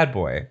 like a bad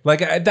boy.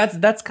 Like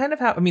that's kind of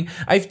how, I mean,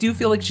 I do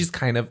feel like she's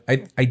kind of,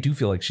 I do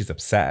feel like she's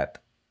upset.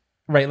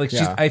 Right? Like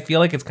I feel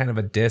like it's kind of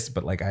a diss,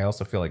 but like I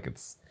also feel like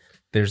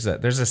there's a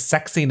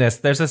sexiness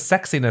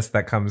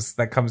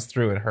that comes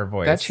through in her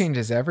voice. That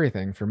changes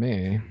everything for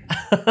me.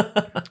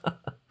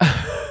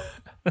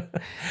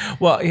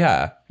 Well,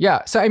 yeah.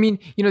 Yeah. So I mean,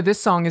 you know,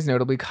 this song is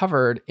notably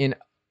covered in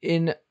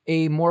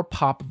a more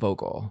pop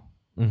vocal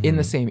in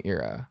the same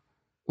era,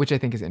 which I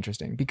think is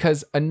interesting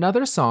because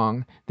another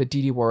song that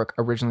Dee Dee Warwick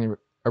originally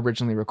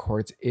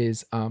records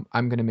is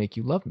I'm Gonna Make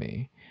You Love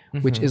Me,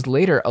 which is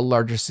later a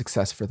larger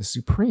success for the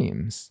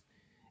Supremes.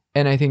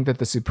 And I think that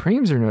the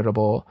Supremes are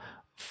notable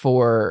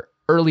for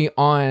early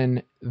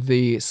on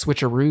the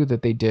switcheroo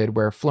that they did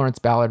where Florence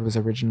Ballard was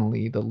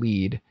originally the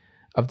lead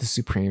of the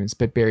Supremes,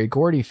 but Berry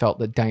Gordy felt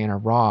that Diana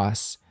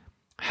Ross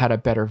had a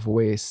better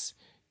voice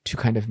to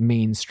kind of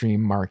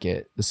mainstream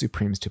market the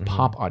Supremes to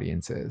pop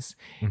audiences.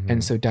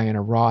 And so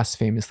Diana Ross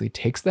famously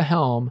takes the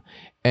helm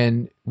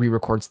and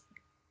re-records,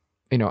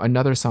 you know,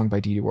 another song by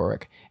Dee Dee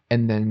Warwick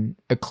and then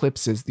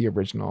eclipses the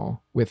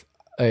original with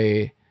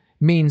a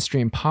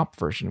mainstream pop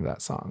version of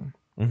that song.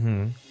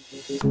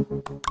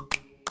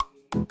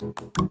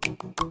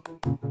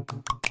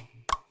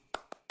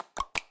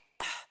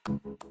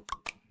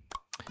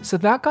 So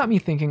that got me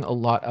thinking a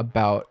lot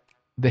about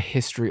the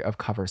history of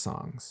cover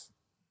songs.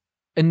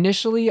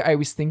 Initially, I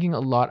was thinking a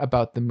lot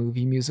about the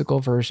movie musical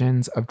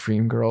versions of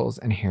Dreamgirls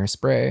and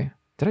Hairspray.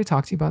 Did I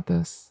talk to you about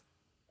this?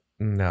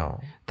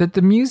 No. That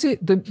the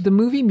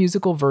movie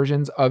musical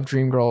versions of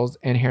Dreamgirls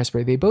and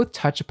Hairspray, they both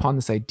touch upon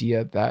this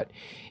idea that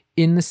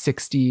in the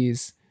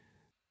 60s,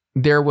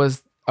 there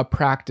was a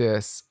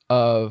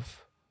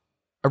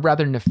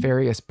rather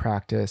nefarious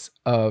practice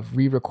of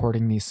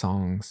re-recording these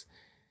songs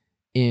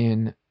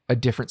in a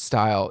different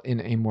style,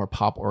 in a more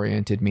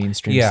pop-oriented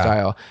mainstream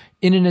style,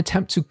 in an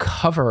attempt to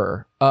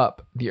cover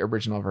up the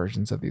original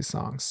versions of these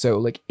songs. So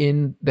like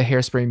in the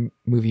Hairspray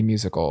movie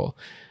musical,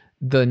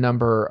 the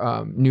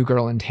number New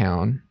Girl in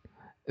Town,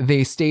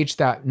 they staged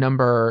that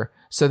number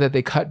so that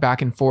they cut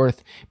back and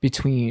forth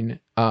between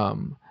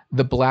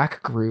the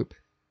black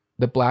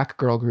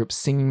girl group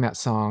singing that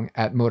song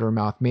at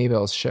Motormouth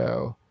Maybell's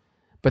show,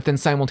 but then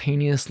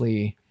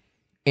simultaneously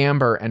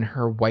Amber and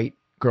her white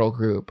girl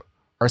group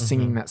are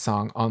singing that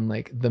song on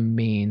like the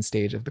main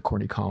stage of the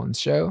Corny Collins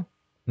show.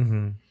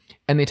 And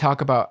they talk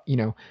about, you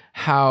know,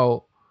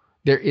 how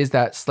there is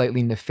that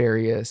slightly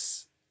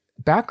nefarious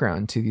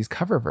background to these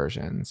cover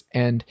versions.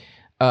 And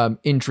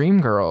in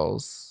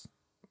Dreamgirls,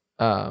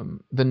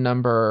 the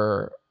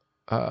number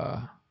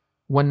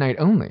One Night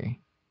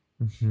Only.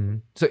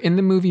 So in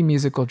the movie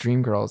musical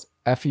Dreamgirls,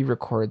 Effie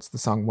records the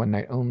song One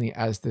Night Only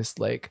as this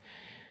like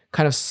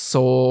kind of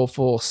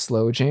soulful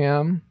slow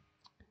jam.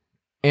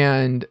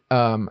 And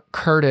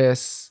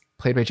Curtis,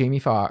 played by Jamie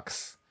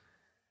Foxx,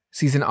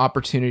 sees an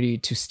opportunity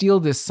to steal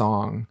this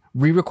song,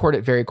 re-record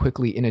it very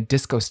quickly in a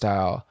disco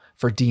style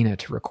for Dina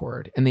to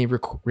record. And they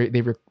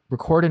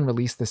record and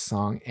release this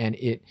song, and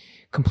it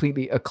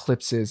completely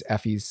eclipses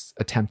Effie's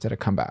attempt at a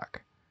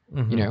comeback.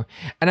 You know,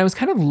 and I was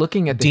kind of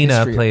looking at the Dina,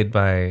 history played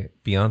by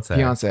Beyonce.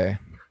 Beyonce,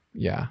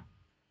 yeah,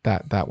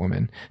 that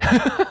woman.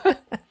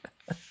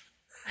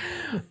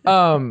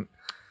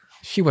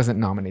 She wasn't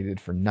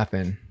nominated for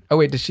nothing. Oh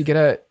wait, did she get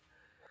a?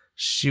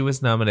 She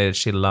was nominated.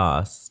 She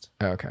lost.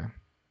 Oh, okay.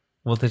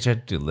 Well, did you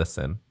do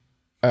Listen?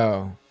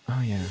 Oh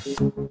yeah.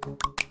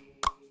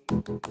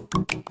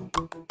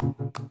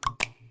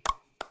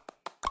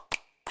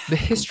 The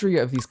history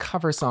of these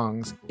cover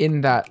songs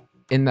in that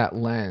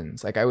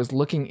lens, like I was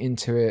looking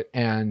into it,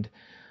 and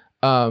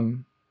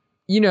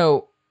you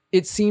know,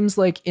 it seems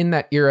like in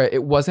that era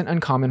it wasn't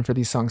uncommon for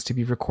these songs to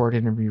be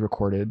recorded and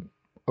re-recorded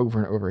over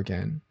and over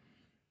again.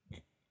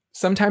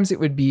 Sometimes it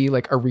would be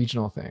like a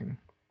regional thing,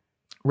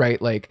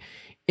 right? Like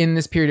in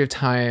this period of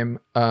time,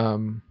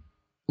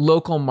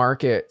 local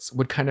markets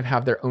would kind of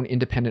have their own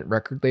independent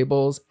record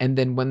labels. And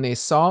then when they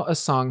saw a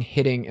song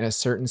hitting in a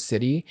certain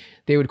city,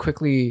 they would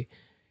quickly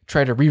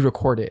try to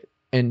re-record it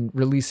and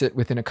release it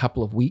within a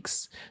couple of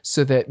weeks,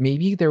 so that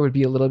maybe there would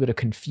be a little bit of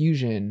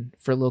confusion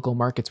for local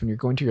markets when you're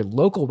going to your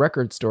local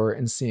record store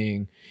and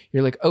seeing,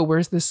 you're like, oh,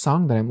 where's this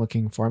song that I'm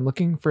looking for? I'm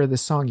looking for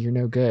this song, You're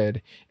No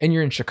Good. And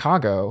you're in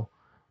Chicago,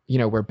 you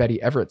know, where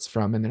Betty Everett's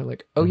from. And they're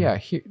like, oh yeah,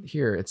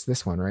 here, it's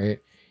this one, right?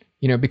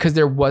 You know, because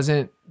there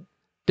wasn't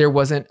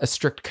a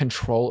strict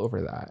control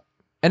over that.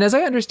 And as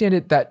I understand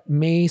it, that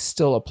may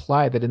still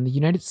apply, that in the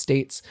United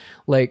States,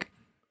 like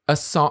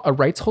a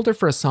rights holder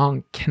for a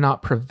song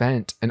cannot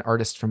prevent an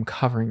artist from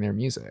covering their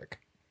music.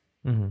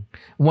 Mm-hmm.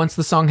 Once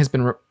the song has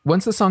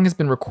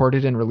been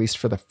recorded and released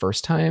for the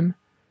first time,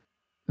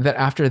 that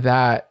after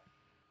that,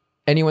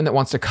 anyone that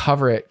wants to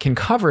cover it can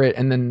cover it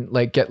and then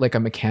like get like a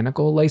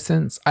mechanical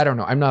license. I don't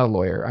know. I'm not a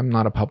lawyer. I'm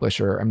not a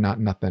publisher. I'm not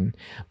nothing.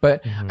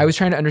 But I was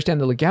trying to understand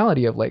the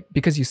legality of like,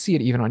 because you see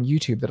it even on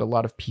YouTube that a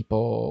lot of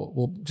people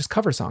will just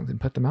cover songs and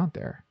put them out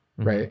there.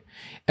 Right.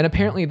 And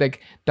apparently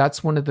like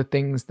that's one of the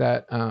things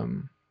that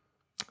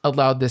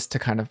allowed this to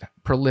kind of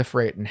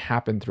proliferate and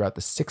happen throughout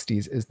the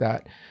 60s is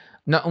that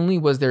not only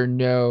was there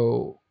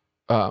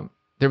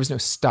was no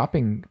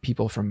stopping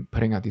people from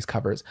putting out these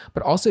covers,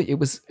 but also it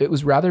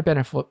was rather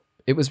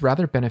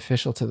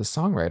beneficial to the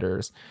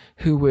songwriters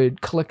who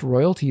would collect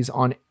royalties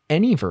on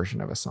any version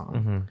of a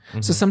song.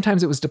 So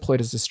sometimes it was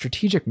deployed as a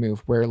strategic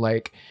move where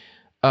like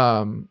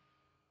the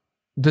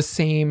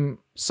same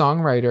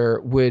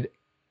songwriter would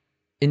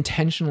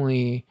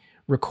intentionally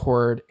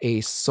record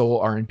a soul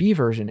R&B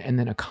version and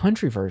then a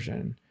country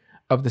version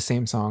of the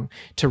same song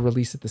to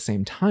release at the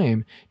same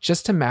time,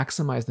 just to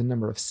maximize the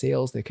number of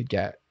sales they could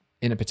get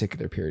in a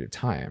particular period of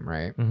time,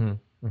 right?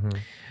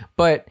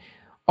 But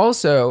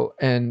also,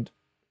 and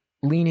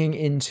leaning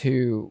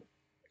into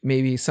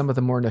maybe some of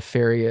the more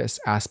nefarious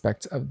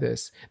aspects of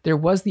this, there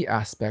was the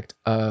aspect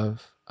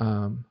of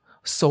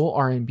soul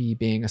R&B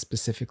being a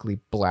specifically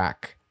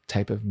Black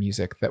type of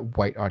music that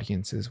white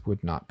audiences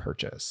would not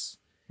purchase.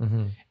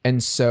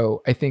 And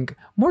so I think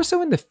more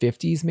so in the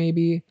 50s,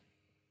 maybe,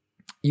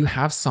 you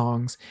have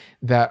songs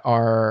that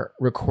are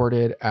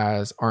recorded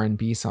as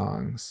R&B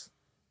songs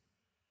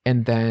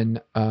and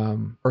then,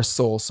 or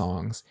soul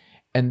songs,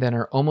 and then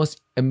are almost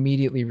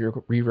immediately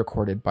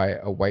re-recorded by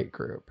a white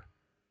group.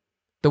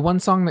 The one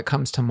song that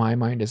comes to my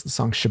mind is the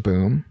song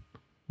Shaboom,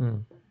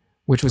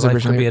 which was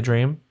originally... Could Be a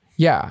Dream?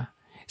 Yeah.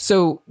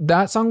 So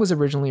that song was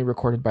originally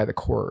recorded by the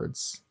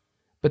Chords,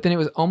 but then it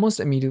was almost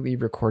immediately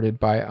recorded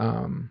by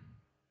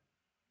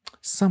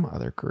some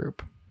other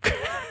group.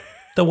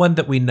 The one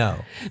that we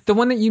know. The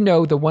one that you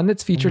know, the one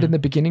that's featured in the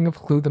beginning of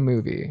Clue the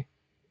movie,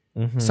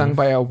 sung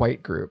by a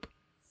white group.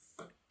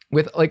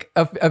 With like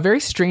a very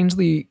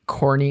strangely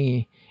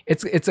corny,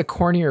 it's a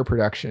cornier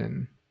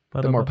production,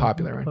 the more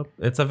popular one.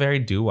 It's a very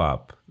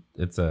doo-wop.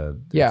 But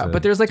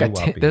there's like a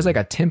timpani. There's like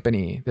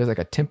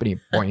a timpani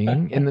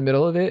boing in the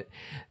middle of it.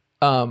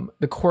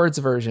 The Chords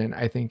version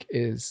I think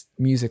is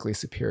musically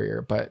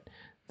superior, but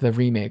the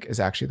remake is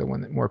actually the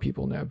one that more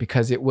people know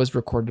because it was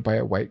recorded by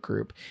a white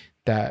group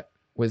that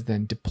was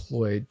then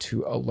deployed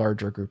to a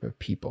larger group of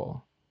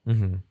people.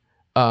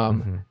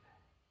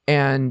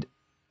 And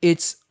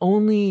it's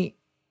only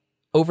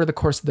over the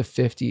course of the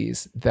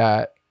 50s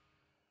that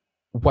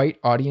white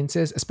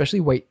audiences, especially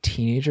white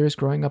teenagers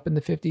growing up in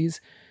the 50s,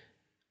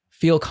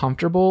 feel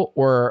comfortable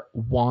or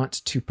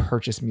want to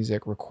purchase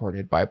music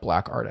recorded by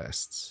Black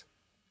artists.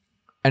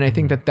 And I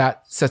think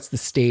that sets the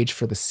stage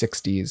for the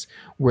 60s,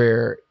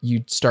 where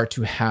you start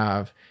to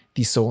have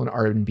the soul and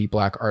R&B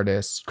Black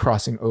artists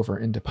crossing over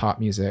into pop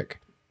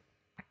music.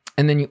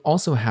 And then you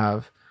also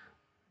have,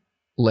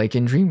 like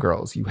in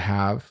Dreamgirls, you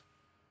have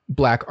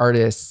Black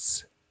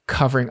artists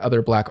covering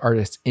other Black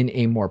artists in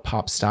a more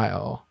pop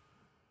style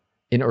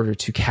in order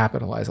to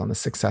capitalize on the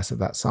success of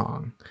that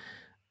song.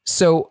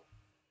 So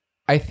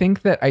I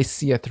think that I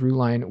see a through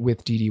line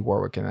with Dee Dee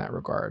Warwick in that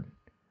regard.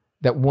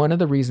 That one of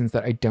the reasons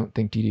that I don't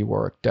think Dee Dee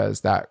Warwick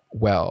does that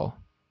well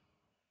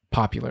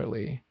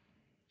popularly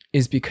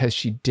is because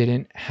she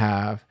didn't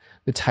have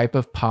the type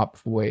of pop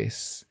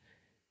voice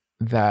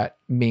that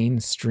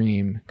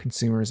mainstream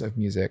consumers of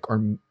music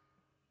or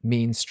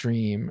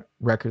mainstream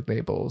record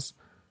labels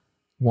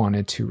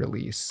wanted to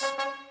release.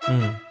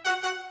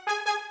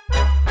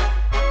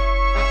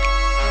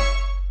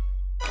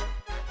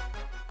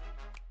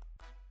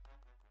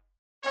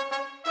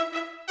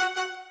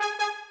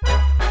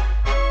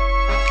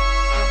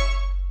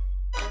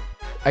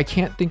 I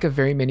can't think of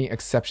very many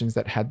exceptions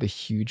that had the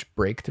huge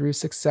breakthrough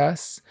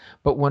success,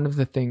 but one of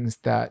the things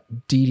that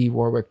Dee Dee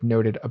Warwick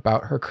noted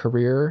about her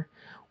career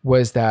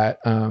was that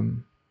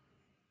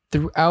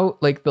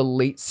throughout like the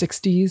late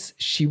 60s,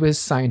 she was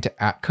signed to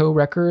Atco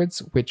Records,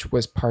 which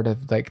was part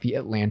of like the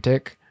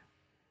Atlantic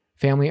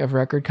family of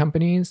record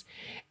companies.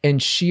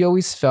 And she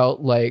always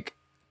felt like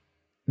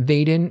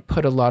they didn't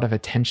put a lot of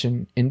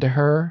attention into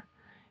her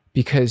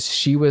because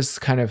she was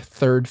kind of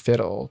third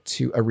fiddle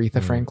to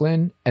Aretha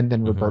Franklin and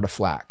then Roberta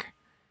Flack.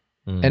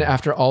 And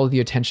after all of the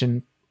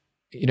attention,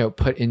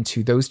 put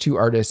into those two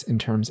artists in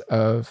terms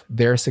of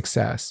their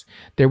success,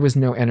 there was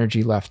no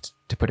energy left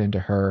to put into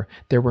her.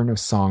 There were no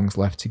songs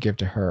left to give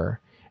to her.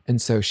 And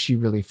so she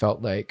really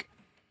felt like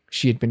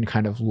she had been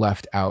kind of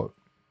left out,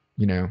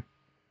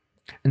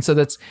 And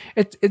so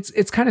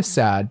it's kind of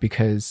sad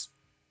because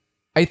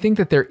I think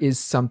that there is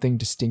something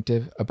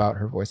distinctive about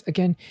her voice.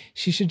 Again,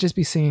 she should just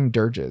be singing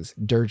dirges.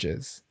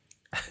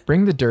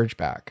 Bring the dirge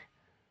back.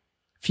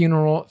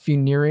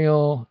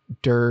 Funereal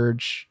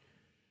dirge,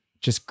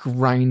 just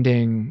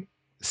grinding,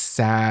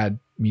 sad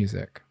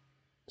music.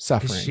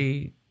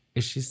 Suffering.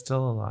 Is she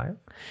still alive?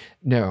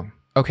 No.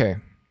 Okay.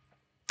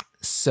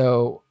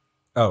 So.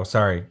 Oh,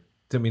 sorry.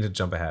 Didn't mean to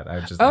jump ahead.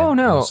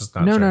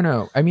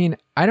 No. I mean,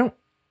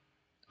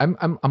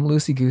 I'm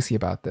loosey goosey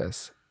about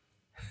this.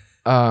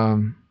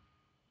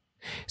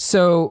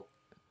 So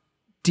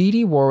Dee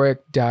Dee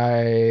Warwick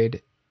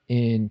died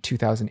in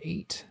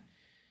 2008.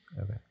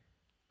 Okay.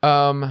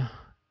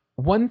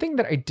 One thing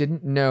that I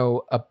didn't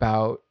know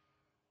about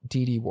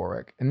Dee Dee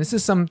Warwick, and this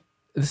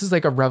is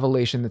like a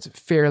revelation that's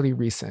fairly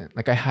recent.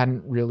 Like I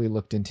hadn't really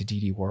looked into Dee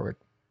Dee Warwick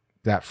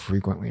that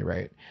frequently,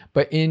 right?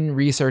 But in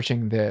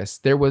researching this,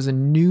 there was a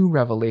new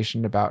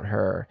revelation about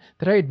her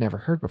that I had never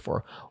heard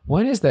before.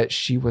 One is that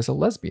she was a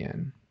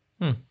lesbian.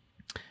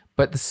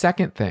 But the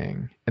second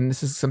thing, and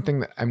this is something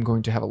that I'm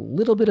going to have a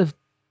little bit of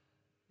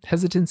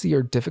hesitancy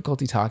or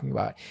difficulty talking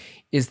about,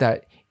 is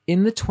that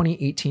in the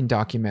 2018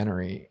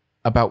 documentary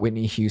about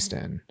Whitney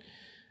Houston,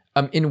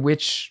 in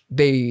which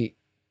they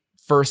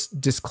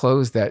first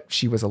disclosed that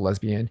she was a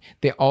lesbian,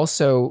 they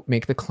also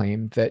make the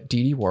claim that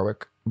Dee Dee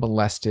Warwick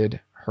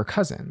molested her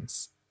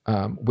cousins,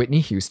 Whitney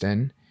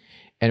Houston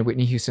and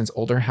Whitney Houston's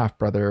older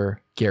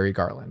half-brother, Gary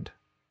Garland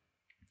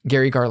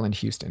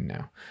Houston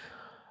now.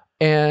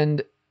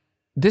 And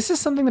this is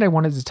something that I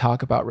wanted to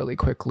talk about really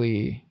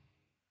quickly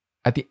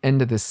at the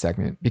end of this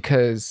segment,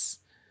 because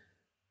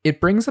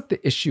it brings up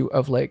the issue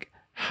of like,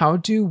 how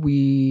do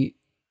we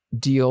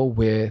deal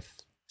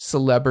with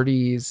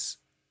celebrities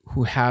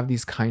who have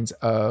these kinds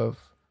of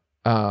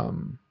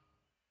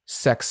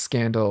sex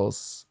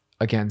scandals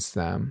against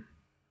them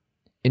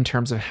in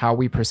terms of how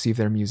we perceive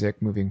their music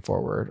moving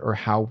forward or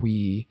how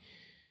we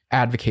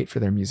advocate for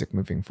their music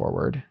moving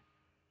forward?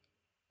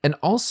 And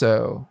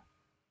also,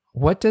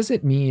 what does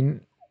it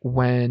mean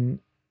when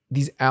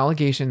these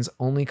allegations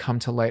only come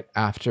to light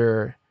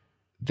after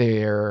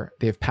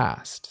they've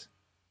passed,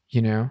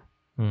 you know?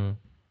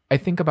 I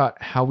think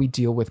about how we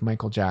deal with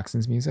Michael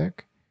Jackson's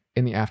music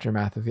in the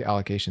aftermath of the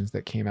allegations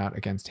that came out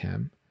against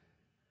him.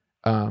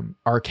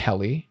 R.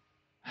 Kelly,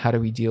 how do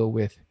we deal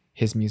with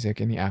his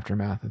music in the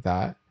aftermath of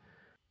that?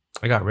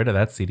 I got rid of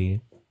that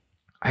CD.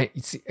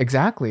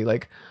 Exactly.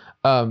 Like,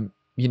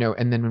 you know,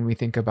 and then when we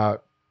think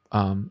about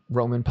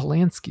Roman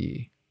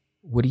Polanski,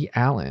 Woody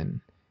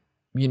Allen,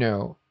 you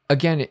know,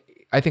 again,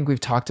 I think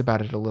we've talked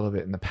about it a little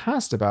bit in the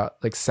past about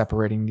like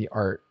separating the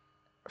art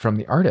from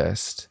the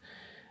artist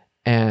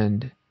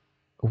and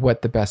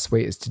what the best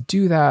way is to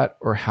do that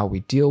or how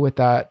we deal with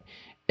that.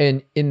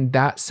 And in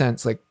that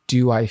sense, like,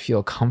 do I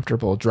feel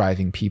comfortable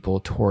driving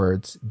people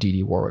towards Dee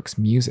Dee Warwick's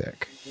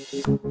music?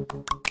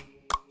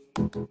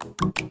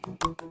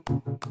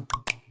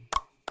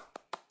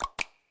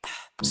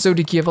 So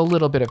to give a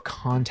little bit of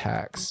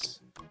context,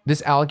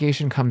 this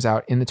allegation comes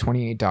out in the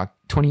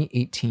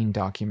 2018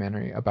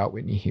 documentary about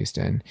Whitney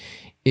Houston.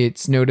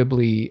 It's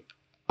notably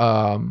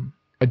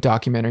a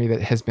documentary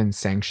that has been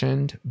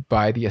sanctioned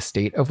by the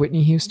estate of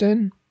Whitney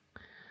Houston.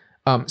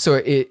 So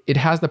it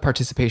has the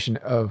participation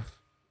of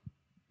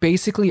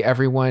basically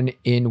everyone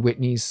in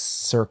Whitney's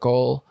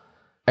circle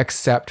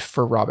except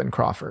for Robin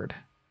Crawford.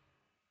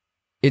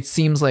 It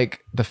seems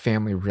like the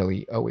family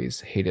really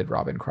always hated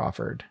Robin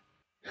Crawford,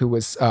 who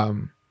was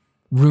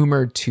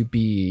rumored to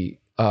be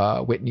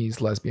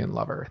Whitney's lesbian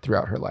lover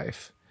throughout her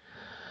life.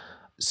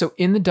 So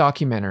in the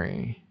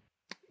documentary,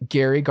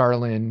 Gary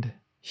Garland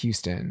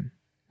Houston,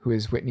 who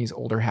is Whitney's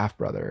older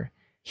half-brother,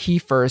 he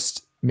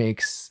first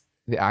makes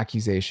the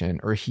accusation,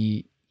 or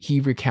he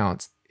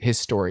recounts his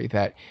story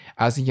that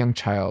as a young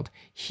child,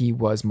 he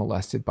was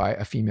molested by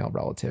a female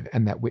relative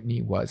and that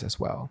Whitney was as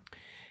well.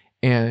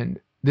 And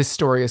this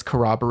story is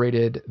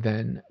corroborated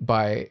then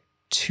by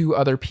two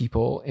other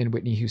people in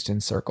Whitney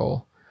Houston's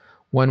circle.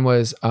 One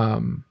was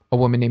a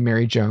woman named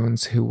Mary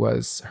Jones, who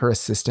was her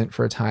assistant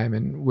for a time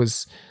and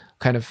was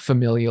kind of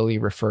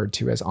familially referred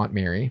to as Aunt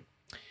Mary.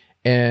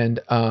 And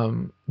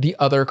the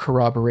other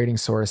corroborating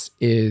source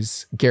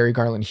is Gary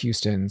Garland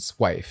Houston's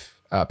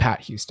wife,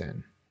 Pat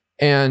Houston.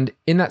 And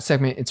in that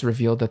segment, it's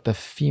revealed that the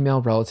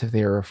female relative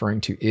they are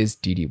referring to is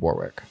Dee Dee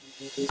Warwick.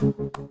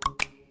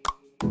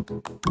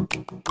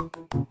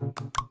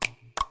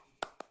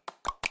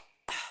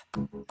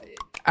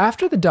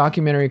 After the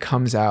documentary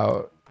comes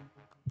out,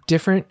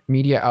 different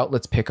media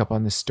outlets pick up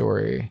on this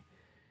story.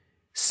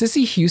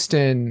 Cissy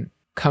Houston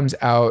comes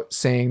out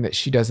saying that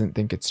she doesn't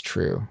think it's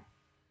true,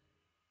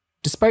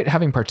 despite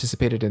having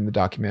participated in the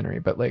documentary.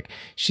 But like,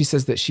 she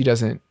says that she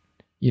doesn't,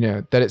 you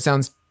know, that it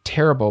sounds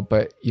terrible,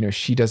 but you know,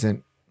 she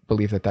doesn't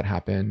believe that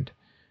happened.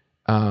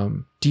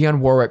 Dionne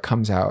Warwick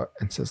comes out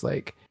and says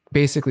like,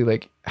 basically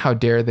like, how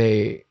dare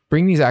they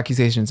bring these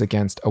accusations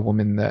against a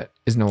woman that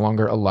is no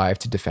longer alive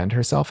to defend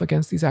herself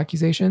against these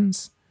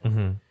accusations.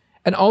 Mm-hmm.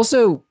 And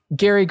also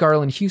Gary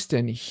Garland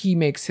Houston, he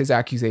makes his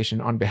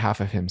accusation on behalf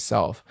of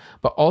himself,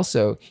 but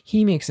also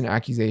he makes an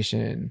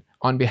accusation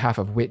on behalf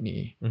of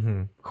Whitney,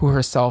 mm-hmm. who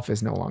herself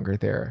is no longer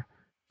there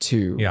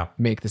to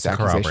make this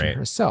accusation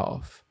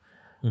herself.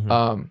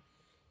 Mm-hmm.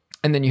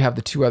 And then you have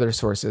the two other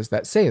sources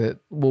that say that,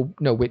 well,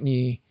 no,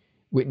 Whitney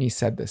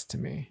said this to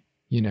me,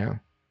 you know?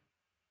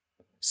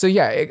 So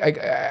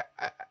yeah,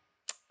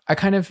 I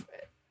kind of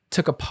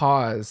took a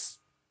pause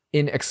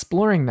in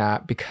exploring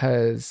that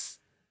because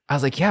I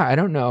was like, yeah, I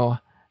don't know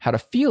how to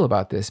feel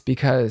about this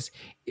because,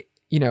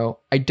 you know,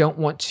 I don't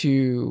want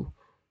to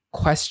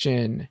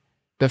question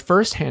the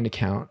first-hand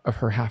account of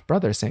her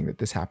half-brother saying that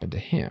this happened to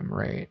him,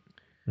 right?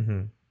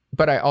 Mm-hmm.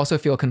 But I also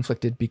feel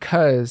conflicted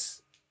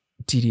because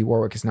Dee Dee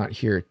Warwick is not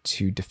here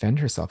to defend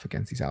herself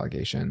against these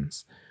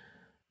allegations.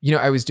 You know,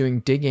 I was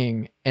doing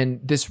digging, and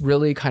this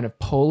really kind of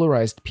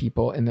polarized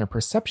people in their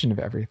perception of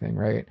everything,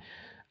 right?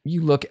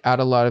 You look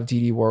at a lot of Dee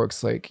Dee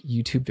Warwick's like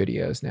YouTube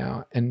videos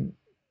now, and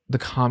the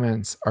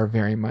comments are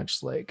very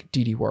much like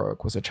Dee Dee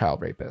Warwick was a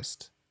child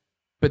rapist.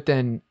 But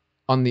then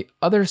on the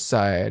other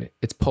side,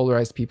 it's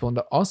polarized people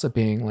into also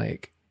being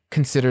like,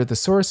 consider the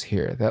source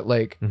here, that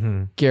like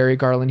Gary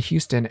Garland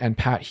Houston and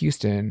Pat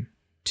Houston,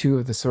 two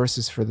of the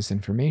sources for this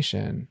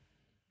information,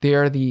 they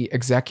are the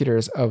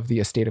executors of the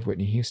estate of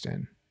Whitney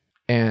Houston.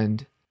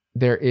 And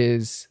there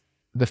is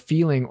the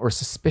feeling or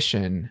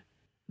suspicion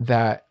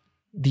that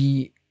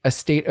the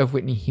estate of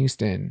Whitney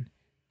Houston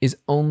is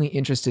only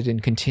interested in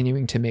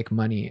continuing to make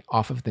money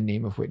off of the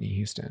name of Whitney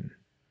Houston.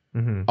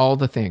 Mm-hmm. All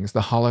the things,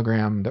 the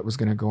hologram that was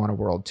going to go on a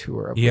world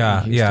tour of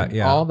Whitney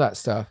Houston, all that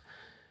stuff.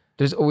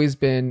 There's always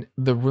been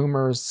the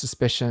rumors,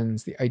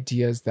 suspicions, the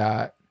ideas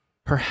that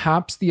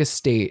perhaps the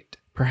estate,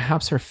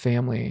 perhaps her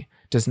family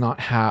has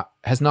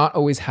not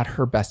always had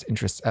her best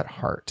interests at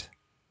heart.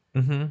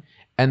 Mm-hmm.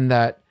 And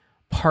that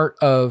part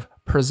of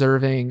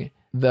preserving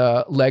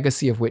the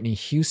legacy of Whitney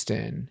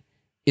Houston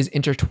is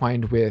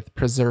intertwined with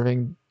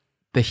preserving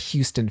the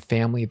Houston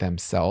family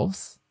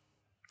themselves.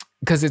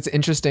 Because it's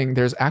interesting,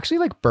 there's actually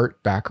like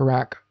Burt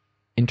Bacharach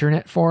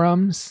internet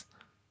forums.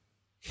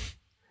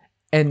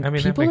 And I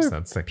mean, that makes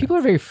sense. People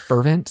are very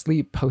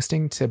fervently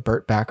posting to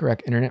Burt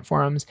Bacharach internet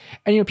forums.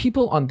 And, you know,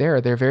 people on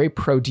there, they're very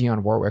pro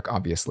Dionne Warwick,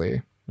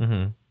 obviously.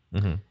 Mm-hmm.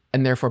 Mm-hmm.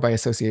 And therefore, by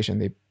association,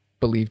 they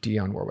believe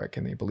Dionne Warwick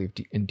and they believe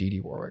in Dee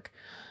Dee Warwick.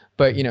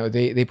 But, you know,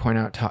 they point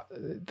out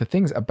the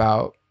things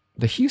about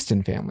the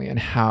Houston family and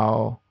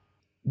how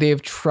they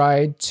have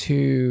tried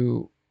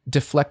to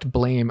deflect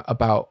blame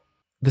about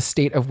the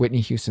state of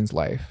Whitney Houston's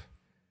life,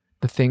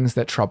 the things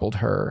that troubled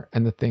her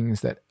and the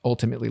things that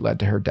ultimately led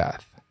to her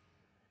death.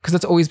 Because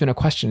that's always been a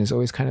question, is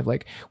always kind of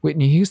like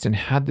Whitney Houston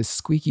had this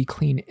squeaky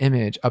clean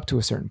image up to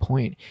a certain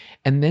point.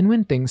 And then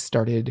when things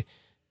started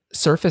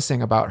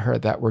surfacing about her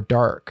that were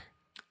dark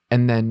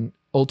and then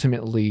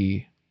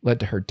ultimately led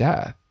to her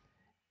death,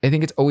 I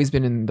think it's always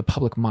been in the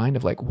public mind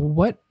of like,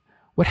 well,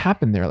 what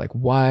happened there? Like,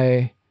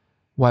 why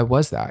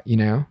was that, you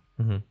know?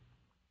 Mm-hmm.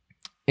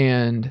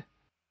 And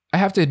I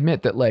have to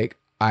admit that like,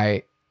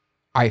 I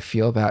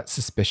feel that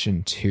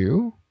suspicion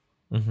too.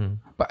 Mm-hmm.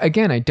 But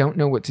again, I don't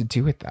know what to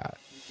do with that.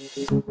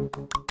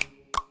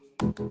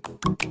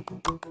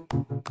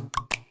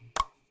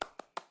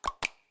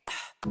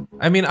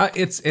 I mean,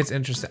 it's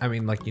interesting. I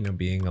mean, like, you know,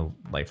 being a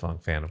lifelong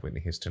fan of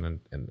Whitney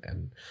Houston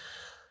and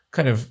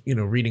kind of, you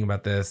know, reading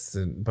about this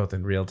and both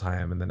in real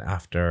time and then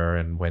after,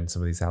 and when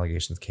some of these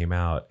allegations came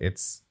out,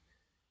 it's,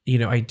 you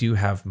know, I do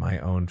have my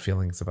own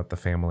feelings about the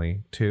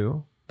family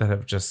too that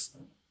have just,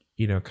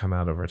 you know, come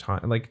out over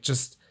time. Like,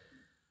 just,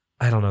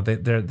 I don't know,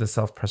 they're the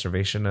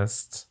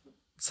self-preservationist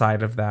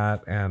side of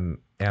that, and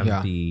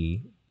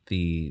the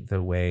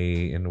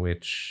way in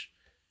which,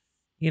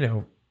 you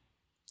know,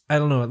 I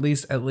don't know, at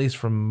least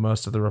from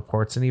most of the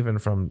reports and even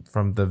from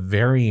the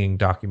varying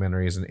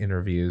documentaries and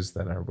interviews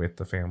that are with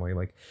the family,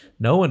 like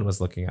no one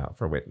was looking out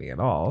for Whitney at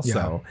all. Yeah.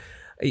 So,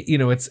 you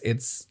know,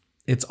 it's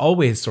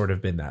always sort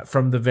of been that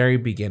from the very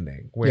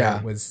beginning, where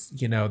it was,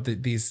 you know,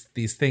 these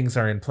things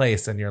are in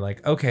place and you're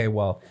like, okay,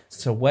 well,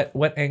 so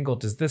what angle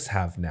does this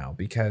have now?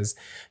 Because,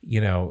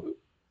 you know,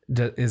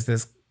 is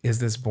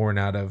this born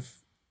out of,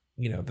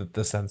 you know,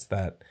 the sense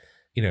that,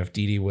 you know, if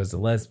Dee Dee was a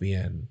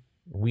lesbian,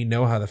 we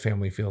know how the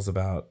family feels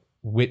about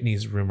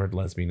Whitney's rumored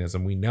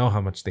lesbianism. We know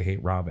how much they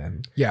hate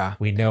Robin. Yeah.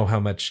 We know how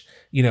much,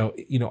 you know,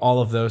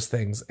 all of those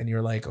things. And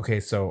you're like, okay,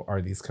 so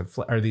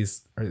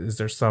is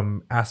there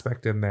some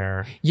aspect in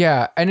there?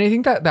 Yeah. And I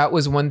think that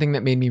was one thing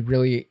that made me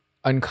really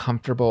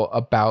uncomfortable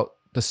about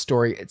the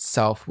story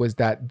itself, was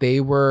that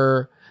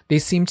they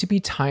seemed to be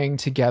tying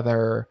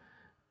together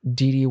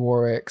Dee Dee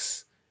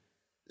Warwick's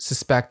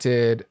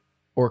suspected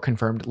or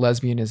confirmed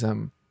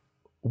lesbianism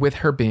with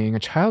her being a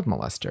child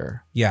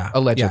molester. Yeah.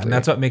 Allegedly. Yeah, and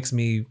that's what makes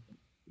me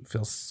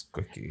feel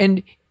squicky.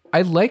 And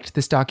I liked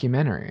this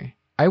documentary.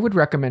 I would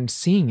recommend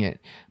seeing it.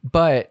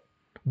 But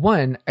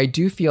one, I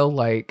do feel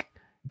like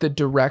the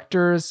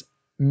director's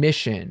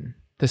mission,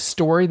 the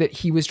story that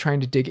he was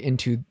trying to dig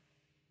into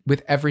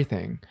with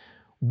everything,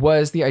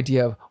 was the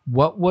idea of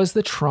what was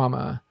the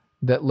trauma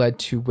that led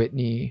to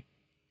Whitney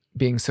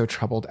being so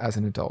troubled as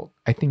an adult.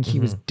 I think he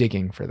was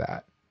digging for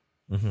that.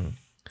 Mm-hmm.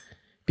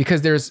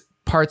 Because there's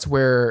parts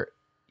where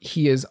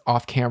he is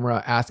off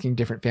camera asking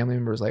different family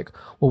members like,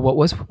 well, what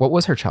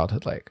was her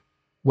childhood like?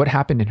 What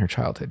happened in her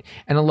childhood?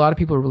 And a lot of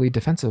people are really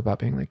defensive about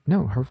being like,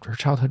 no, her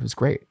childhood was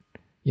great,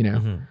 you know?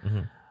 Mm-hmm,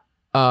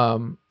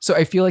 mm-hmm. So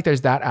I feel like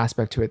there's that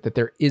aspect to it, that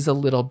there is a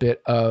little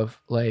bit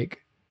of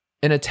like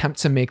an attempt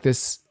to make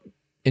this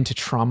into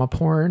trauma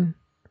porn.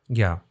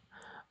 Yeah.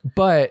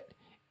 But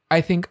I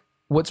think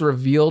what's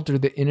revealed through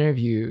the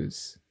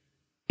interviews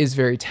is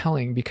very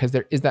telling, because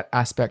there is that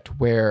aspect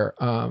where,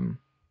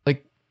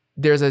 like,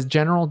 there's a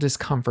general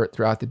discomfort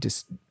throughout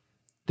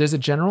there's a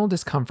general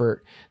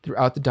discomfort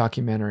throughout the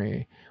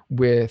documentary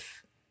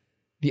with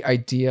the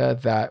idea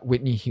that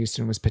Whitney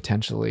Houston was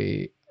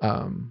potentially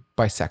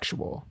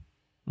bisexual.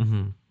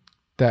 Mm-hmm.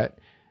 That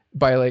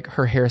by like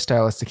her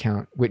hairstylist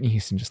account, Whitney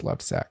Houston just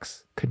loved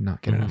sex, could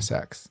not get enough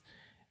sex.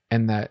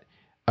 And that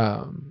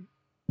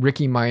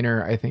Ricky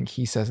Minor, I think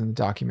he says in the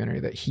documentary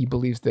that he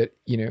believes that,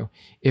 you know,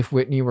 if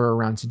Whitney were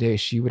around today,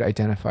 she would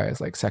identify as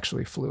like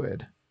sexually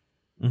fluid.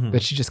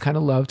 That she just kind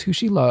of loved who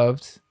she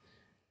loved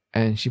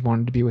and she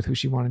wanted to be with who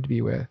she wanted to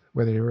be with,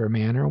 whether they were a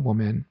man or a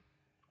woman.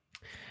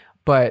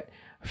 But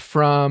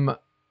from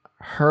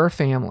her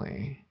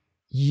family,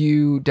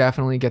 you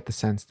definitely get the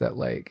sense that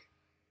like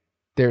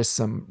there's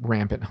some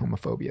rampant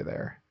homophobia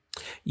there.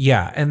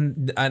 Yeah,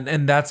 and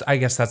that's, I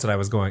guess that's what I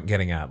was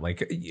getting at.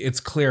 Like, it's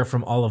clear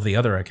from all of the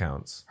other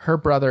accounts. Her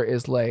brother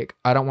is like,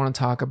 I don't want to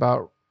talk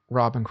about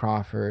Robin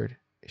Crawford.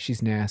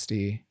 She's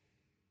nasty.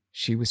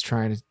 She was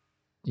trying to,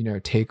 you know,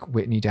 take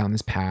Whitney down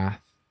this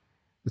path.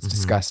 It's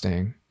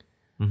disgusting.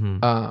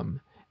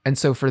 And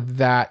so for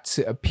that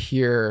to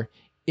appear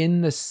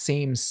in the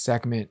same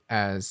segment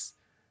as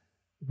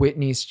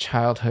Whitney's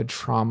childhood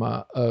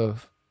trauma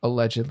of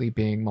allegedly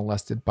being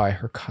molested by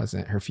her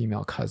cousin, her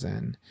female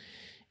cousin,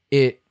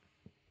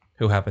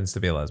 who happens to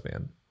be a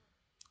lesbian.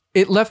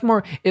 It left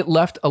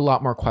a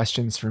lot more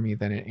questions for me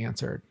than it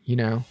answered, you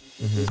know?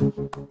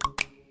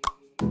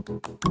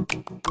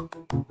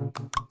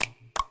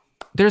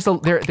 There's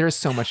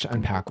so much to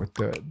unpack with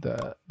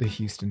the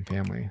Houston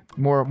family,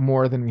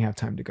 more than we have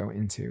time to go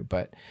into.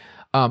 But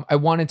I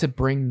wanted to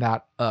bring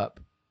that up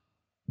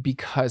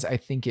because I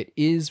think it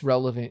is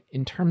relevant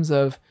in terms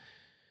of,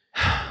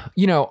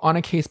 you know, on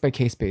a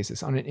case-by-case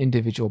basis, on an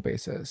individual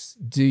basis,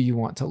 do you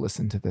want to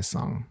listen to this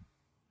song?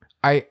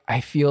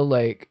 I feel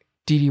like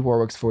Dee Dee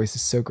Warwick's voice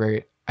is so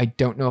great. I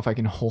don't know if I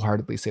can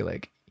wholeheartedly say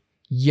like,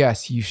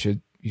 yes, you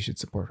should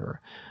support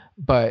her.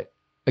 But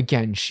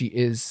again, she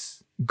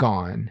is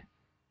gone.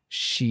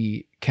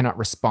 She cannot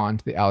respond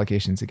to the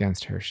allegations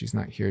against her. She's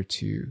not here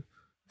to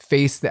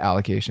face the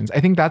allegations.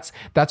 I think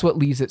that's what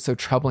leaves it so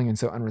troubling and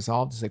so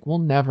unresolved. It's like, we'll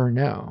never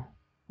know.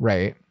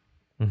 Right.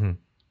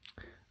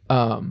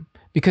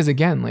 Because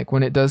again, like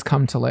when it does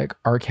come to like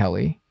R.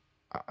 Kelly,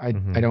 I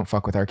don't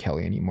fuck with R.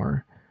 Kelly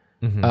anymore.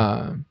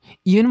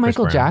 Even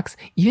Michael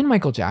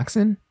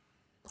Jackson.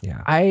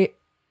 Yeah.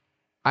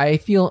 I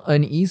feel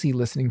uneasy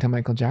listening to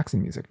Michael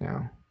Jackson music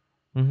now.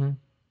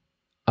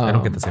 I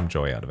don't get the same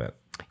joy out of it.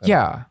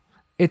 Yeah.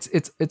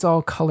 It's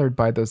all colored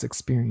by those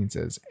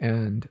experiences.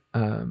 And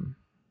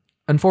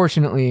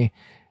unfortunately,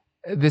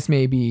 this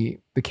may be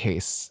the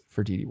case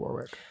for Dee Dee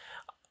Warwick.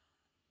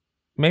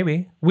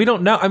 Maybe. We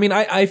don't know. I mean,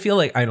 I feel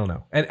like, I don't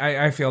know. And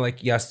I feel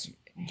like, yes,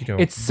 you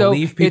know,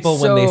 believe people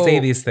when they say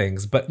these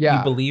things, but you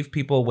believe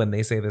people when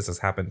they say this has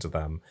happened to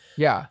them.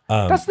 Yeah.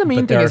 That's the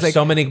main thing.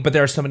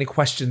 There are so many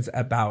questions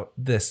about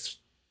this,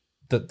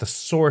 the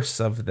source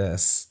of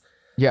this.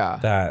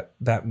 Yeah.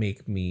 That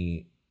make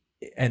me,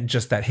 and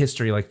just that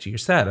history, like you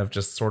said, of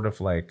just sort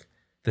of like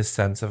this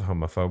sense of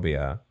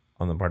homophobia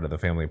on the part of the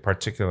family,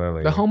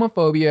 particularly. The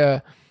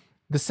homophobia,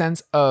 the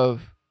sense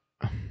of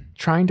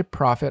trying to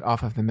profit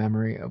off of the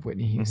memory of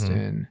Whitney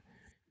Houston,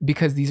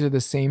 because these are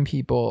the same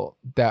people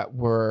that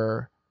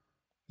were,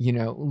 you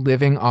know,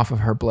 living off of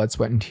her blood,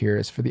 sweat, and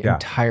tears for the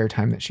entire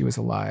time that she was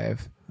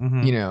alive.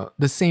 You know,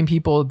 the same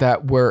people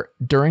that were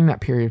during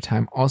that period of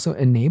time also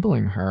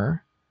enabling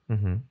her.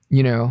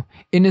 You know,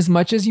 in as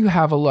much as you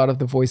have a lot of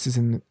the voices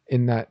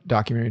in that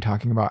documentary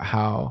talking about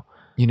how,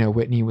 you know,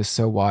 Whitney was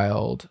so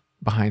wild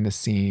behind the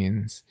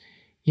scenes,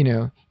 you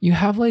know, you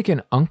have like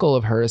an uncle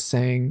of hers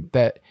saying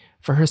that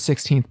for her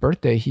 16th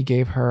birthday, he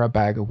gave her a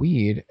bag of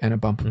weed and a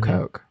bump of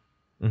coke.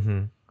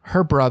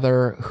 Her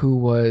brother, who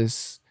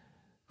was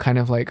kind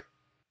of like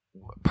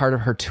part of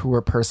her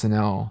tour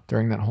personnel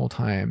during that whole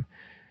time,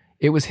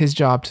 it was his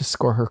job to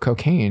score her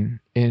cocaine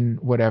in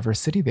whatever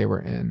city they were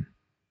in.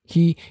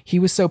 He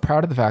was so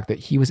proud of the fact that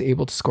he was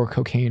able to score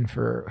cocaine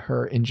for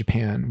her in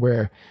Japan,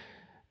 where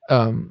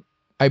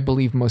I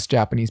believe most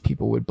Japanese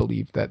people would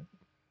believe that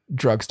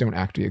drugs don't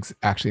actually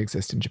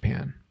exist in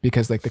Japan,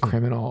 because like the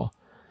criminal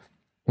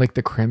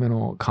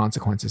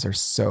consequences are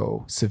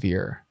so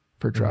severe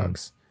for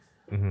drugs.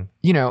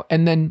 You know,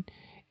 and then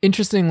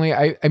interestingly,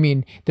 I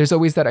mean, there's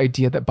always that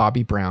idea that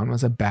Bobby Brown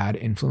was a bad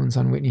influence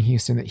on Whitney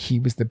Houston, that he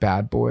was the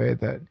bad boy,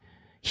 that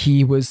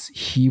he was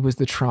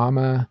the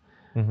trauma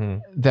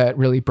that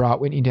really brought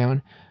Whitney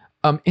down.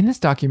 In this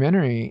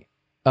documentary,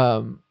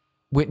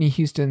 Whitney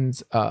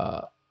Houston's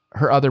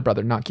her other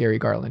brother, not Gary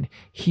Garland,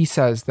 he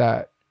says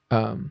that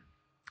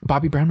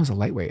Bobby Brown was a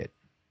lightweight.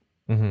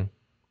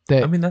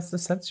 That, I mean, that's the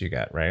sense you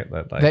get, right?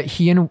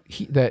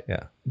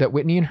 That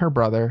Whitney and her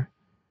brother,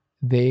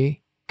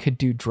 they could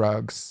do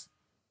drugs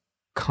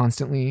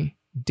constantly,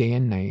 day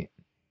and night,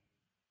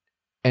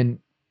 and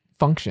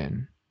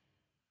function,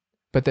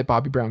 but that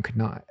Bobby Brown could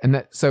not. And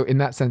that, so in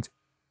that sense,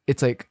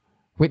 it's like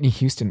Whitney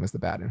Houston was the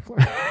bad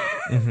influence.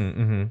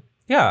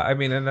 Yeah, I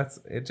mean, and that's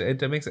it.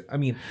 It makes it. I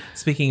mean,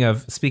 speaking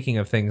of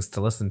things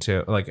to listen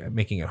to, like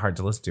making it hard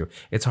to listen to,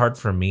 it's hard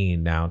for me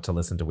now to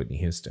listen to Whitney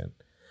Houston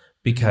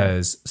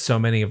because so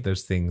many of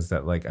those things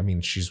that like, I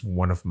mean, she's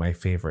one of my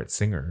favorite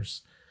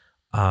singers.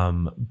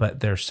 But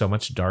there's so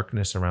much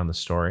darkness around the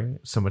story,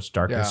 so much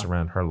darkness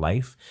around her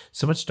life,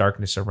 so much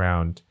darkness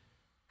around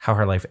how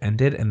her life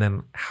ended, and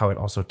then how it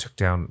also took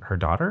down her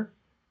daughter.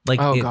 Like,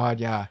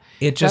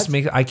 it just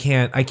makes, I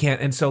can't.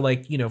 And so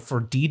like, you know, for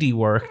Dee Dee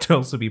Warwick to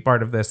also be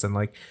part of this, and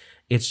like,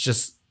 it's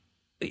just,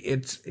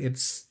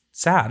 it's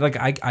sad. Like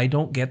I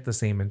don't get the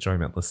same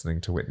enjoyment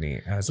listening to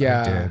Whitney as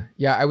I did.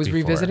 Yeah. I was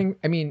revisiting,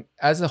 I mean,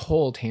 as a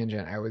whole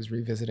tangent, I was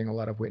revisiting a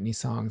lot of Whitney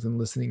songs and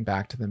listening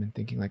back to them and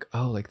thinking like,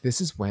 oh, like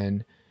this is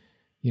when,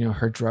 you know,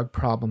 her drug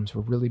problems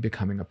were really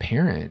becoming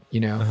apparent, you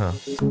know?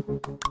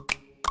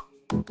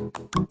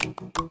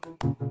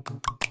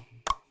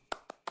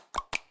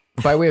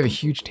 By way of a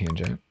huge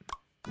tangent,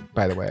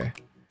 by the way,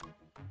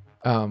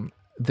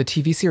 the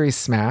TV series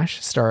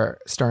Smash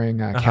starring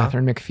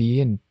Katharine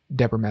McPhee and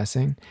Deborah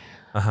Messing,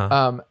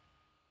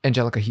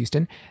 Angelica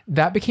Houston,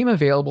 that became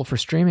available for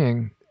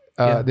streaming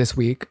this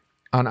week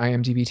on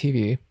IMDb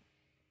TV.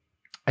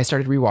 I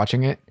started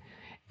rewatching it,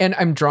 and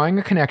I'm drawing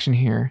a connection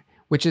here,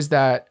 which is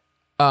that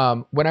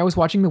when I was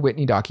watching the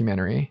Whitney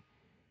documentary,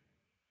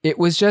 it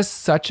was just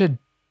such a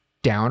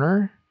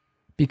downer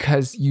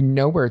because you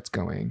know where it's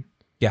going.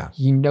 Yeah.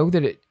 You know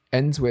that it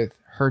ends with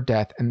her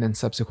death and then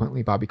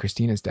subsequently Bobby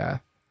Christina's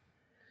death.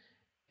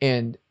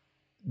 And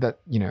that,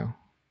 you know,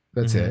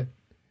 that's it.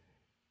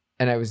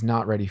 And I was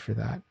not ready for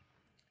that.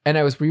 And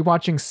I was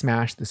rewatching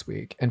Smash this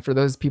week. And for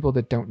those people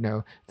that don't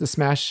know, the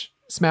Smash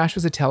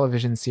was a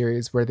television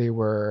series where they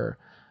were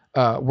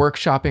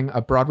workshopping a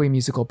Broadway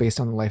musical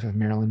based on the life of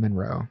Marilyn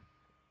Monroe.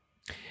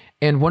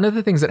 And one of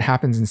the things that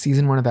happens in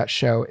season 1 of that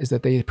show is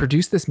that they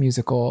produce this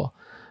musical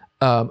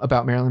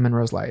about Marilyn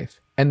Monroe's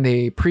life, and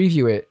they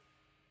preview it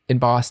in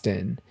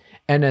Boston.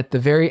 And at the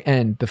very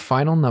end, the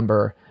final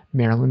number,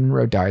 Marilyn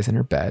Monroe dies in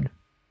her bed.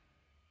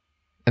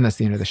 And that's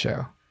the end of the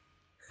show.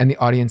 And the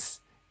audience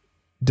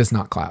does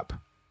not clap.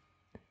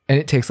 And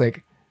it takes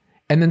like,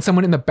 and then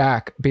someone in the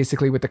back,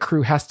 basically with the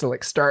crew, has to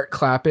like start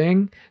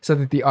clapping so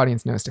that the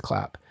audience knows to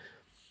clap.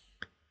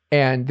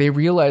 And they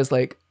realize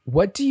like,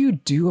 what do you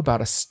do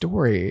about a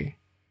story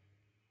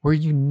where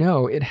you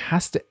know it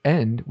has to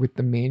end with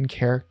the main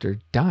character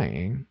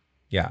dying?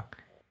 Yeah.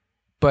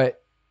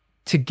 But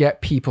to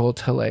get people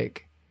to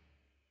like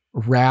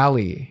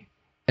rally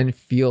and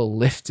feel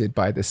lifted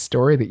by the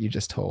story that you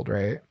just told,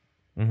 right?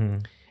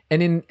 And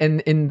in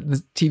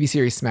the TV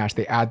series Smash,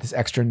 they add this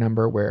extra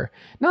number where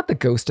not the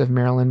ghost of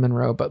Marilyn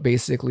Monroe, but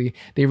basically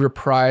they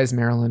reprise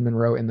Marilyn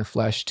Monroe in the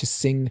flesh to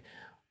sing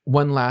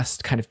one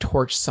last kind of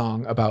torch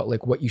song about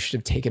like what you should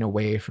have taken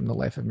away from the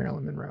life of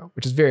Marilyn Monroe,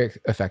 which is very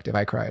effective.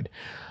 I cried.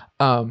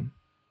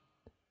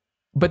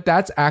 But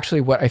that's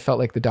actually what I felt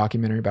like the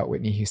documentary about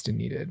Whitney Houston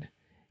needed,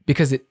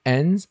 because it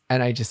ends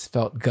and I just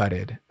felt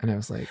gutted. And I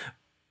was like,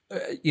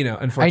 you know,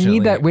 unfortunately, I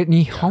need that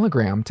Whitney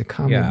hologram to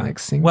come and like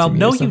sing. Well, to me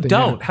no, or you something.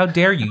 don't. How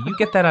dare you? You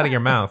get that out of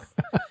your mouth.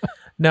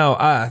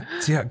 No,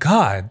 dear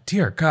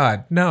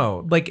God,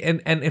 no. Like,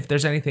 and if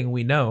there's anything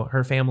we know,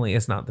 her family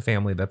is not the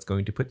family that's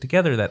going to put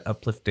together that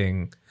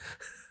uplifting.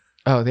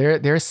 Oh,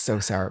 they're so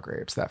sour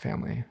grapes, that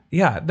family.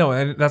 Yeah, no,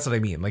 and that's what I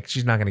mean. Like,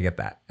 she's not going to get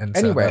that. And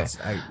anyway,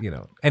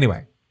 so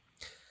anyway.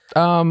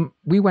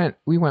 We went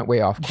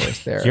way off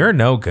course there. You're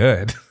no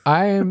good.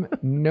 I am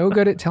no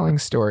good at telling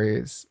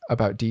stories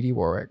about Dee Dee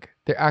Warwick.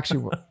 They're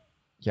actually,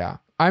 yeah,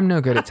 I'm no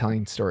good at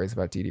telling stories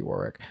about Dee Dee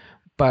Warwick,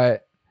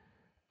 but,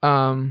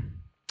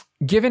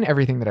 given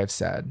everything that I've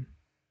said,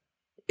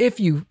 if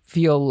you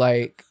feel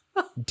like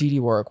Dee Dee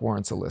Warwick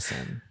warrants a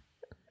listen,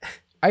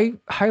 I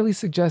highly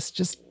suggest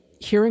just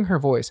hearing her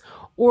voice,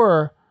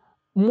 or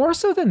more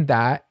so than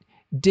that,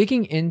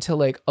 digging into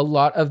like a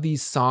lot of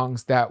these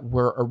songs that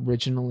were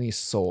originally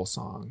soul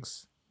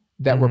songs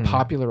that were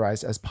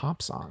popularized as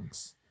pop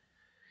songs.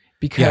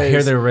 Because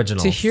hear their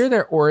originals. To hear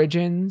their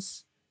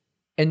origins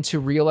and to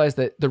realize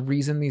that the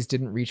reason these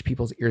didn't reach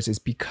people's ears is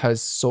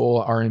because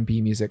soul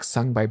R&B music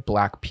sung by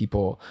Black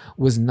people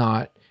was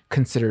not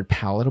considered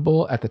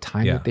palatable at the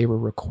time that they were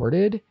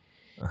recorded.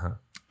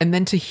 And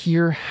then to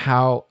hear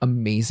how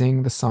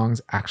amazing the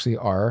songs actually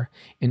are,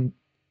 and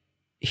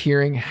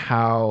hearing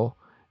how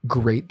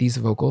great these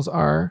vocals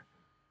are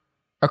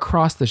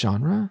across the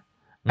genre,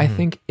 I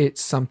think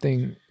it's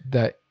something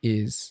that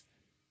is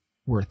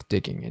worth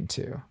digging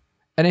into.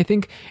 And I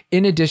think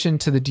in addition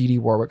to the Dee Dee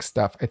Warwick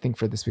stuff, I think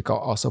for this week, I'll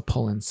also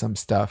pull in some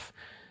stuff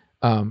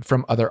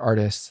from other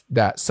artists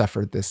that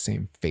suffered this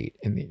same fate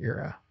in the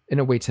era, in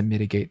a way to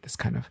mitigate this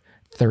kind of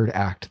third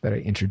act that I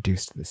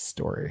introduced this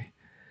story.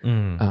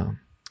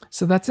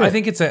 So that's it. I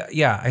think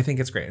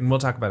it's great. And we'll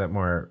talk about it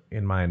more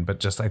in mine, but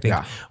just, I think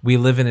we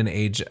live in an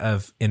age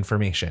of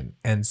information.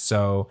 And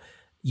so,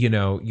 you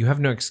know, you have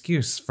no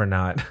excuse for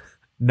not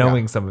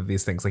knowing some of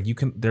these things. Like you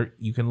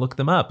can look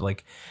them up.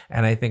 Like,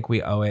 and I think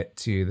we owe it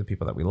to the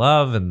people that we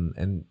love.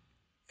 And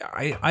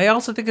I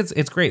also think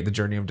it's great, the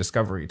journey of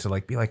discovery, to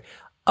like be like,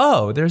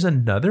 oh, there's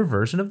another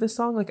version of this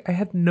song. Like I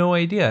had no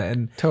idea.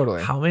 And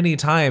totally, how many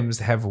times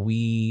have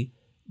we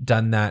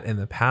done that in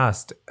the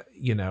past,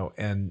 you know,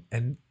 and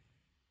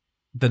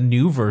the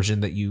new version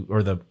that you,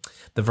 or the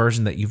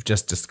version that you've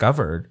just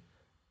discovered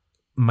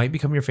might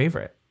become your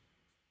favorite.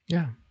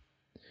 Yeah.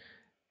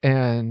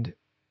 And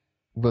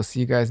we'll see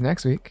you guys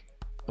next week.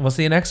 We'll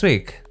see you next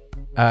week.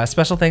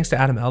 Special thanks to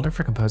Adam Elder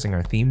for composing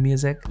our theme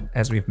music.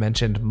 As we've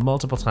mentioned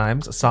multiple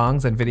times,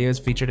 songs and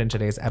videos featured in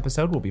today's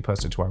episode will be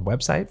posted to our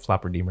website,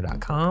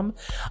 flopredeemer.com.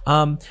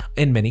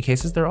 In many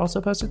cases, they're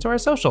also posted to our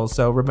socials.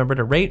 So remember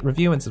to rate,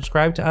 review, and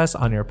subscribe to us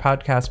on your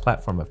podcast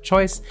platform of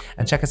choice.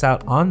 And check us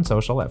out on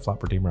social at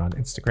FlopRedeemer on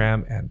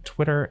Instagram and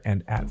Twitter,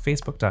 and at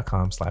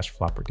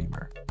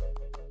facebook.com/FlopRedeemer.